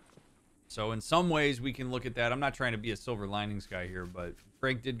 So in some ways, we can look at that. I'm not trying to be a silver linings guy here, but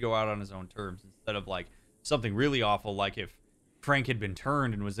Frank did go out on his own terms instead of like something really awful, like if Frank had been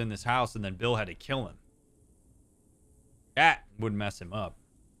turned and was in this house, and then Bill had to kill him. That would mess him up.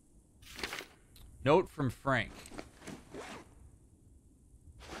 Note from Frank.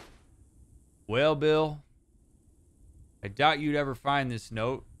 Well, Bill, I doubt you'd ever find this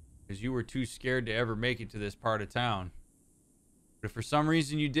note because you were too scared to ever make it to this part of town. But if for some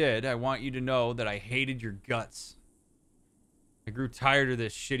reason you did, I want you to know that I hated your guts. I grew tired of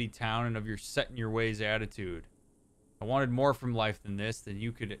this shitty town and of your set-in-your-ways attitude. I wanted more from life than this, and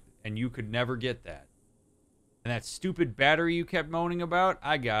you could never get that. And that stupid battery you kept moaning about,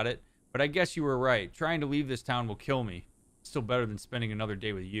 I got it. But I guess you were right. Trying to leave this town will kill me. It's still better than spending another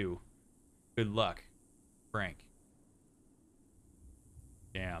day with you. Good luck, Frank.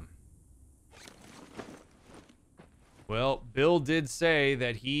 Damn. Well, Bill did say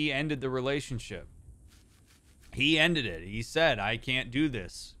that he ended the relationship. He ended it. He said, I can't do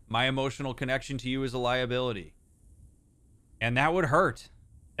this. My emotional connection to you is a liability. And that would hurt.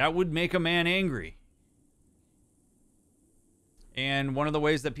 That would make a man angry. And one of the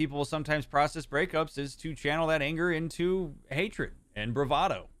ways that people will sometimes process breakups is to channel that anger into hatred and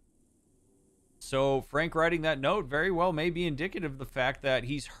bravado. So Frank writing that note very well may be indicative of the fact that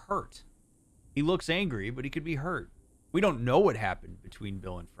he's hurt. He looks angry, but he could be hurt. We don't know what happened between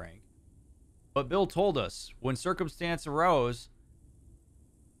Bill and Frank. But Bill told us, when circumstance arose,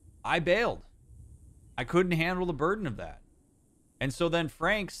 I bailed. I couldn't handle the burden of that. And so then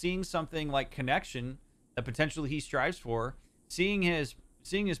Frank, seeing something like connection that potentially he strives for, seeing his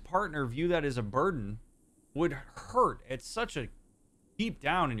partner view that as a burden would hurt at such a deep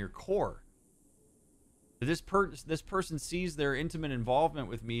down in your core. This person sees their intimate involvement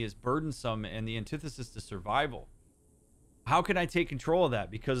with me as burdensome and the antithesis to survival. How can I take control of that?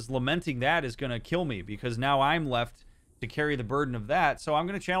 Because lamenting that is going to kill me, because now I'm left to carry the burden of that. So I'm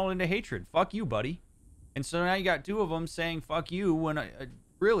going to channel it into hatred. Fuck you, buddy. And so now you got two of them saying fuck you when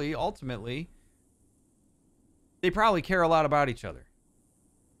really, ultimately, they probably care a lot about each other.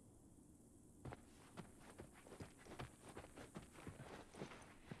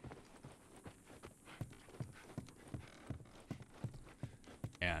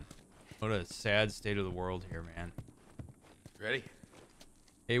 Man, what a sad state of the world here, man. Ready?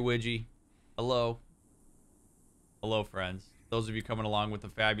 Hey, Widgie. Hello. Hello, friends. Those of you coming along with the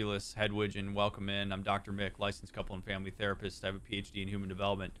fabulous Head Widgeon, welcome in. I'm Dr. Mick, licensed couple and family therapist. I have a PhD in human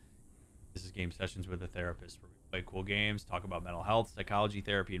development. This is Game Sessions with a Therapist, where we play cool games, talk about mental health, psychology,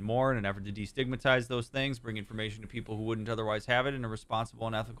 therapy, and more in an effort to destigmatize those things, bring information to people who wouldn't otherwise have it in a responsible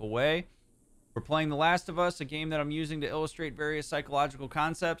and ethical way. We're playing The Last of Us, a game that I'm using to illustrate various psychological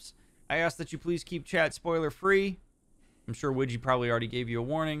concepts. I ask that you please keep chat spoiler-free. I'm sure Widgie probably already gave you a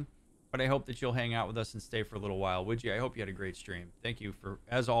warning, but I hope that you'll hang out with us and stay for a little while. Widgie, I hope you had a great stream. Thank you, for,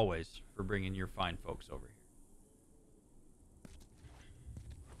 as always, for bringing your fine folks over here.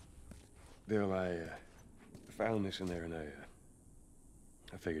 Bill, I found this in there, and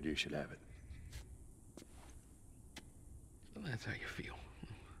I figured you should have it. Well, that's how you feel.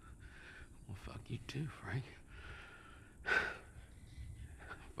 Well, fuck you too, Frank.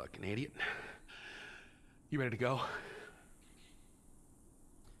 Fucking idiot. You ready to go?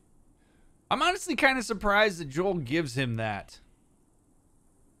 I'm honestly kind of surprised that Joel gives him that.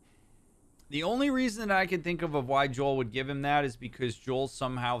 The only reason that I can think of why Joel would give him that is because Joel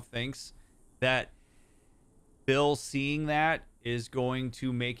somehow thinks that Bill seeing that is going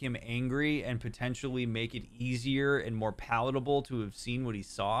to make him angry and potentially make it easier and more palatable to have seen what he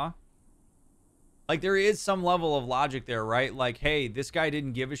saw. Like, there is some level of logic there, right? Like, hey, this guy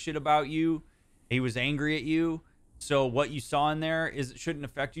didn't give a shit about you. He was angry at you. So what you saw in there is it shouldn't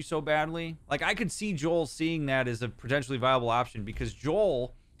affect you so badly. Like, I could see Joel seeing that as a potentially viable option because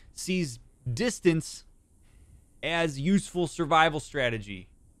Joel sees distance as useful survival strategy.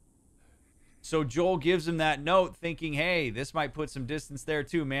 So Joel gives him that note thinking, hey, this might put some distance there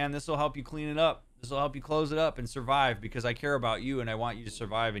too, man. This will help you clean it up. This will help you close it up and survive because I care about you and I want you to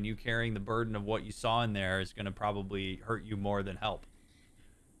survive, and you carrying the burden of what you saw in there is going to probably hurt you more than help.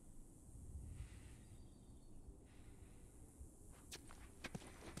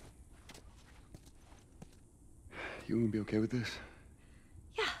 You gonna be okay with this?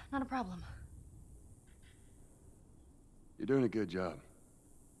 Yeah, not a problem. You're doing a good job.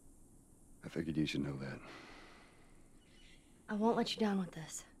 I figured you should know that. I won't let you down with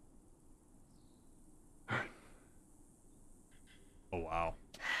this. Oh, wow.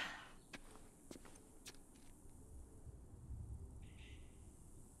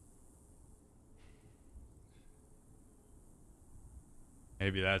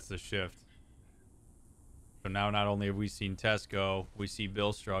 Maybe that's the shift. So now not only have we seen Tess go, we see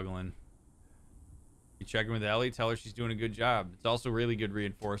Bill struggling. You check in with Ellie, tell her she's doing a good job. It's also really good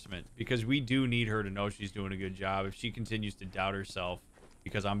reinforcement because we do need her to know she's doing a good job. If she continues to doubt herself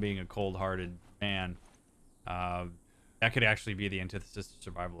because I'm being a cold-hearted man, that could actually be the antithesis to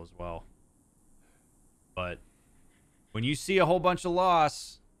survival as well. But when you see a whole bunch of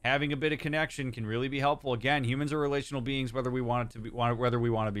loss, having a bit of connection can really be helpful. Again, humans are relational beings, whether we want it to be, whether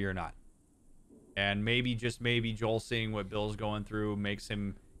we want to be or not. And maybe, just maybe, Joel seeing what Bill's going through makes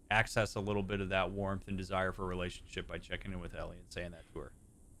him access a little bit of that warmth and desire for a relationship by checking in with Ellie and saying that to her.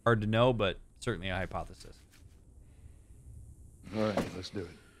 Hard to know, but certainly a hypothesis. All right, let's do it.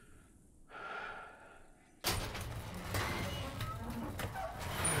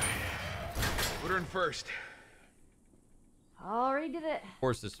 Put her in first. Already did it. Of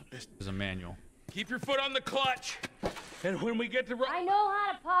course, this is a manual. Keep your foot on the clutch. And when we get to... I know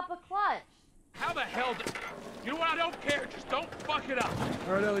how to pop a clutch. How the hell do... You know what? I don't care. Just don't fuck it up.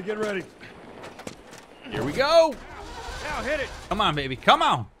 All right, Ellie, get ready. Here we go. Now hit it. Come on, baby. Come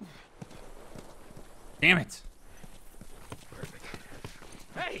on. Damn it. Perfect.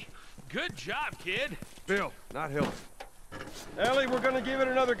 Hey, good job, kid. Bill, not Hill. Ellie, we're gonna give it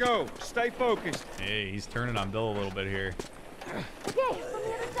another go. Stay focused. Hey, he's turning on Bill a little bit here. Okay, from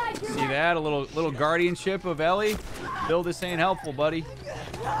the other side. See that? A little guardianship of Ellie? Bill, this ain't helpful, buddy.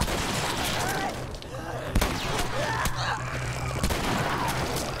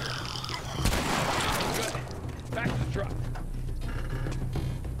 Back to the truck.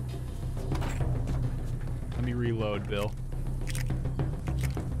 Let me reload, Bill.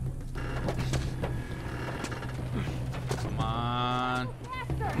 Come on.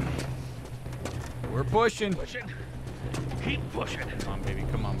 We're pushing. Pushing. Keep pushing. Come on, baby.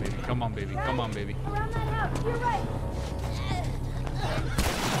 Come on, baby. Come on, baby. Come on, baby. Around that house, you're right.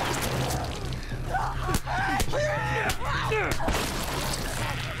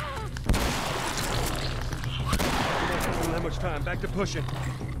 We don't have much time. Back to pushing.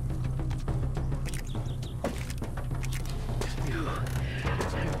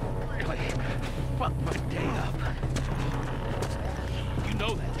 Really fucked my day up. You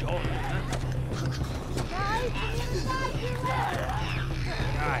know that, Joel, huh? Guys, from the other side, you're right.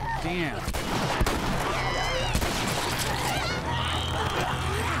 God damn.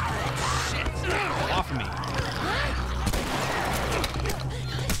 Shit. Off of me.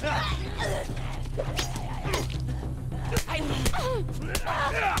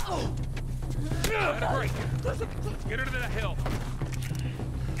 Let her break. Get her to the hill.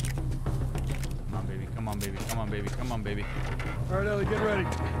 Come on, baby. Come on, baby. Come on, baby. Come on, baby. All right, Ellie, get ready.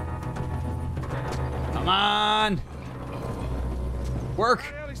 Come on. Work.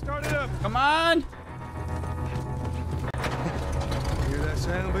 All right, Ellie, start it up. Come on. Hear that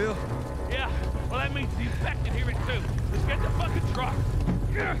sound, Bill? Yeah, well, that means the infected hear it too. Let's get the fucking truck.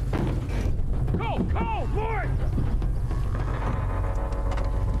 Yeah. Go, boy!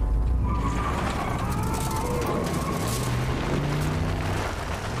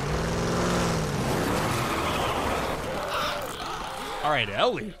 All right,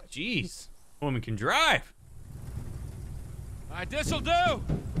 Ellie. Jeez. Woman can drive. All right, this'll do.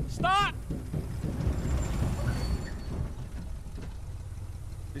 Stop!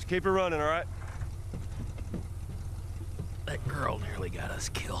 Just keep her running, all right? That girl nearly got us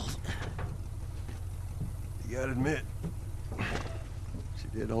killed. You gotta admit, she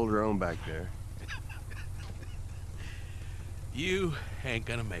did hold her own back there. You ain't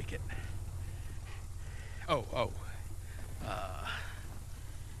gonna make it.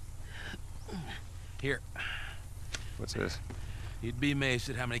 Here. What's this? You'd be amazed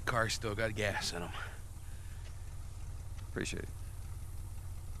at how many cars still got gas in them. Appreciate it.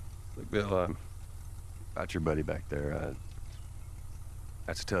 Look, Bill, about your buddy back there,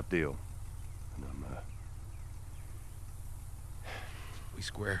 that's a tough deal. And We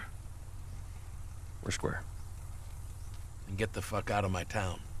square. we're square. And get the fuck out of my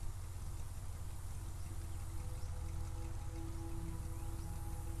town.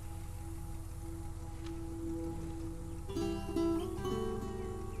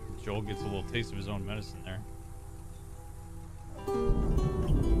 Joel gets a little taste of his own medicine there.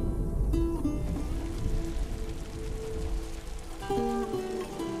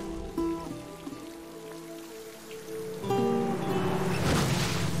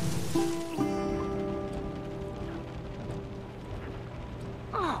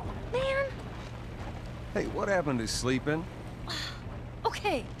 Oh, man. Hey, what happened to sleeping?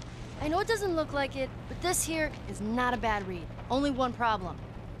 Okay, I know it doesn't look like it, but this here is not a bad read. Only one problem.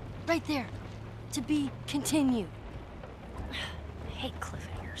 Right there. To be continued. I hate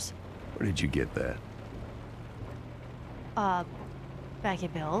cliffhangers. Where did you get that? Back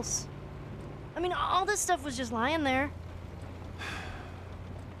at Bill's. I mean, all this stuff was just lying there.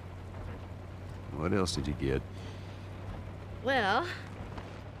 What else did you get? Well...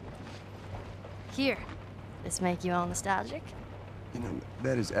 Here. This make you all nostalgic? You know,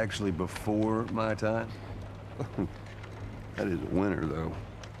 that is actually before my time. That is a winner, though.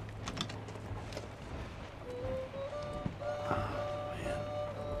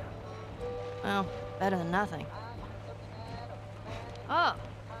 Well, better than nothing. Oh.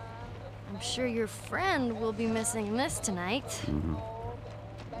 I'm sure your friend will be missing this tonight. Mm-hmm.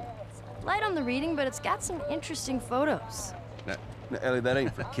 It's light on the reading, but it's got some interesting photos. Now, Ellie, that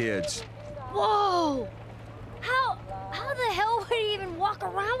ain't for kids. Whoa! How the hell would he even walk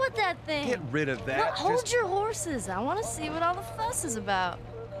around with that thing? Get rid of that. Well, hold Just... your horses. I want to see what all the fuss is about.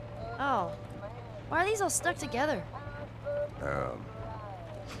 Oh. Why are these all stuck together? I'm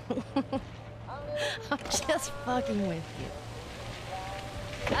just fucking with you.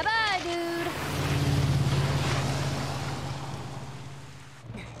 Bye-bye, dude.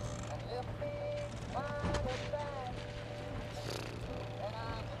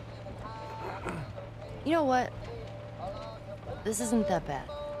 You know what? This isn't that bad.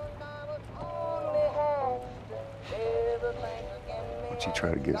 Why don't you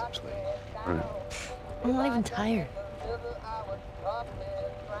try to get some sleep? All right. I'm not even tired.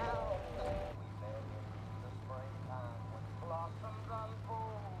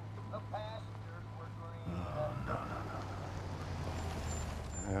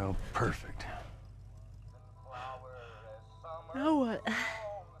 Well, perfect. Now what?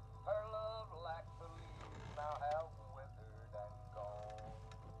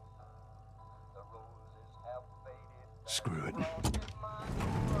 Screw it.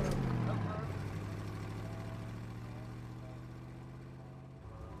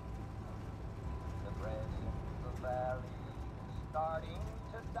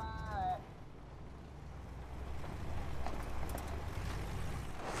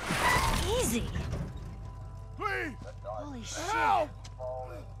 Easy. Please! Holy shit.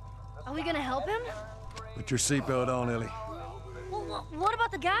 Are we gonna help him? Put your seatbelt on, Ellie. Well, what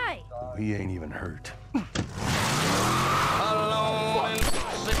about the guy? He ain't even hurt. Alone and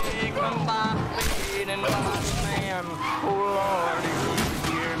forsaken by fate and by man. Oh Lord, if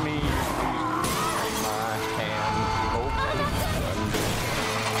you hear me, take my hand.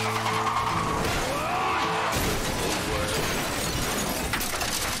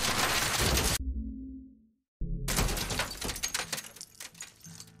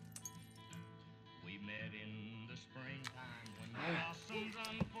 We met in the springtime when blossoms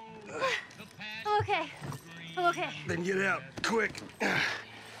unfold. I'm okay. I'm okay. Then get out, quick.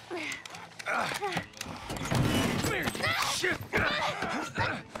 Shit! Go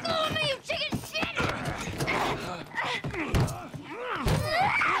me, you chicken shit!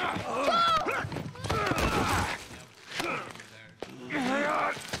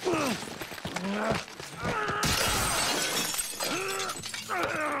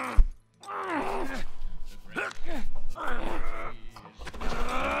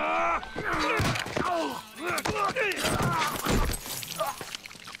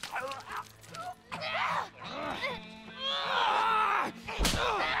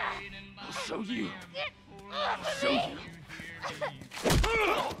 Show you.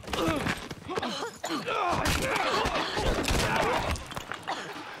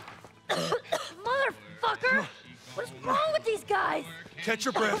 Motherfucker! What's wrong with these guys? Catch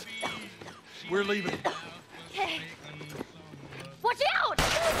your breath. We're leaving. Okay. Watch out!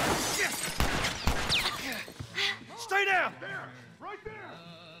 Stay down! There! Right there!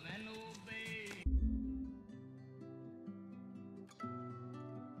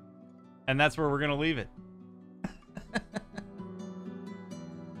 And that's where we're going to leave it.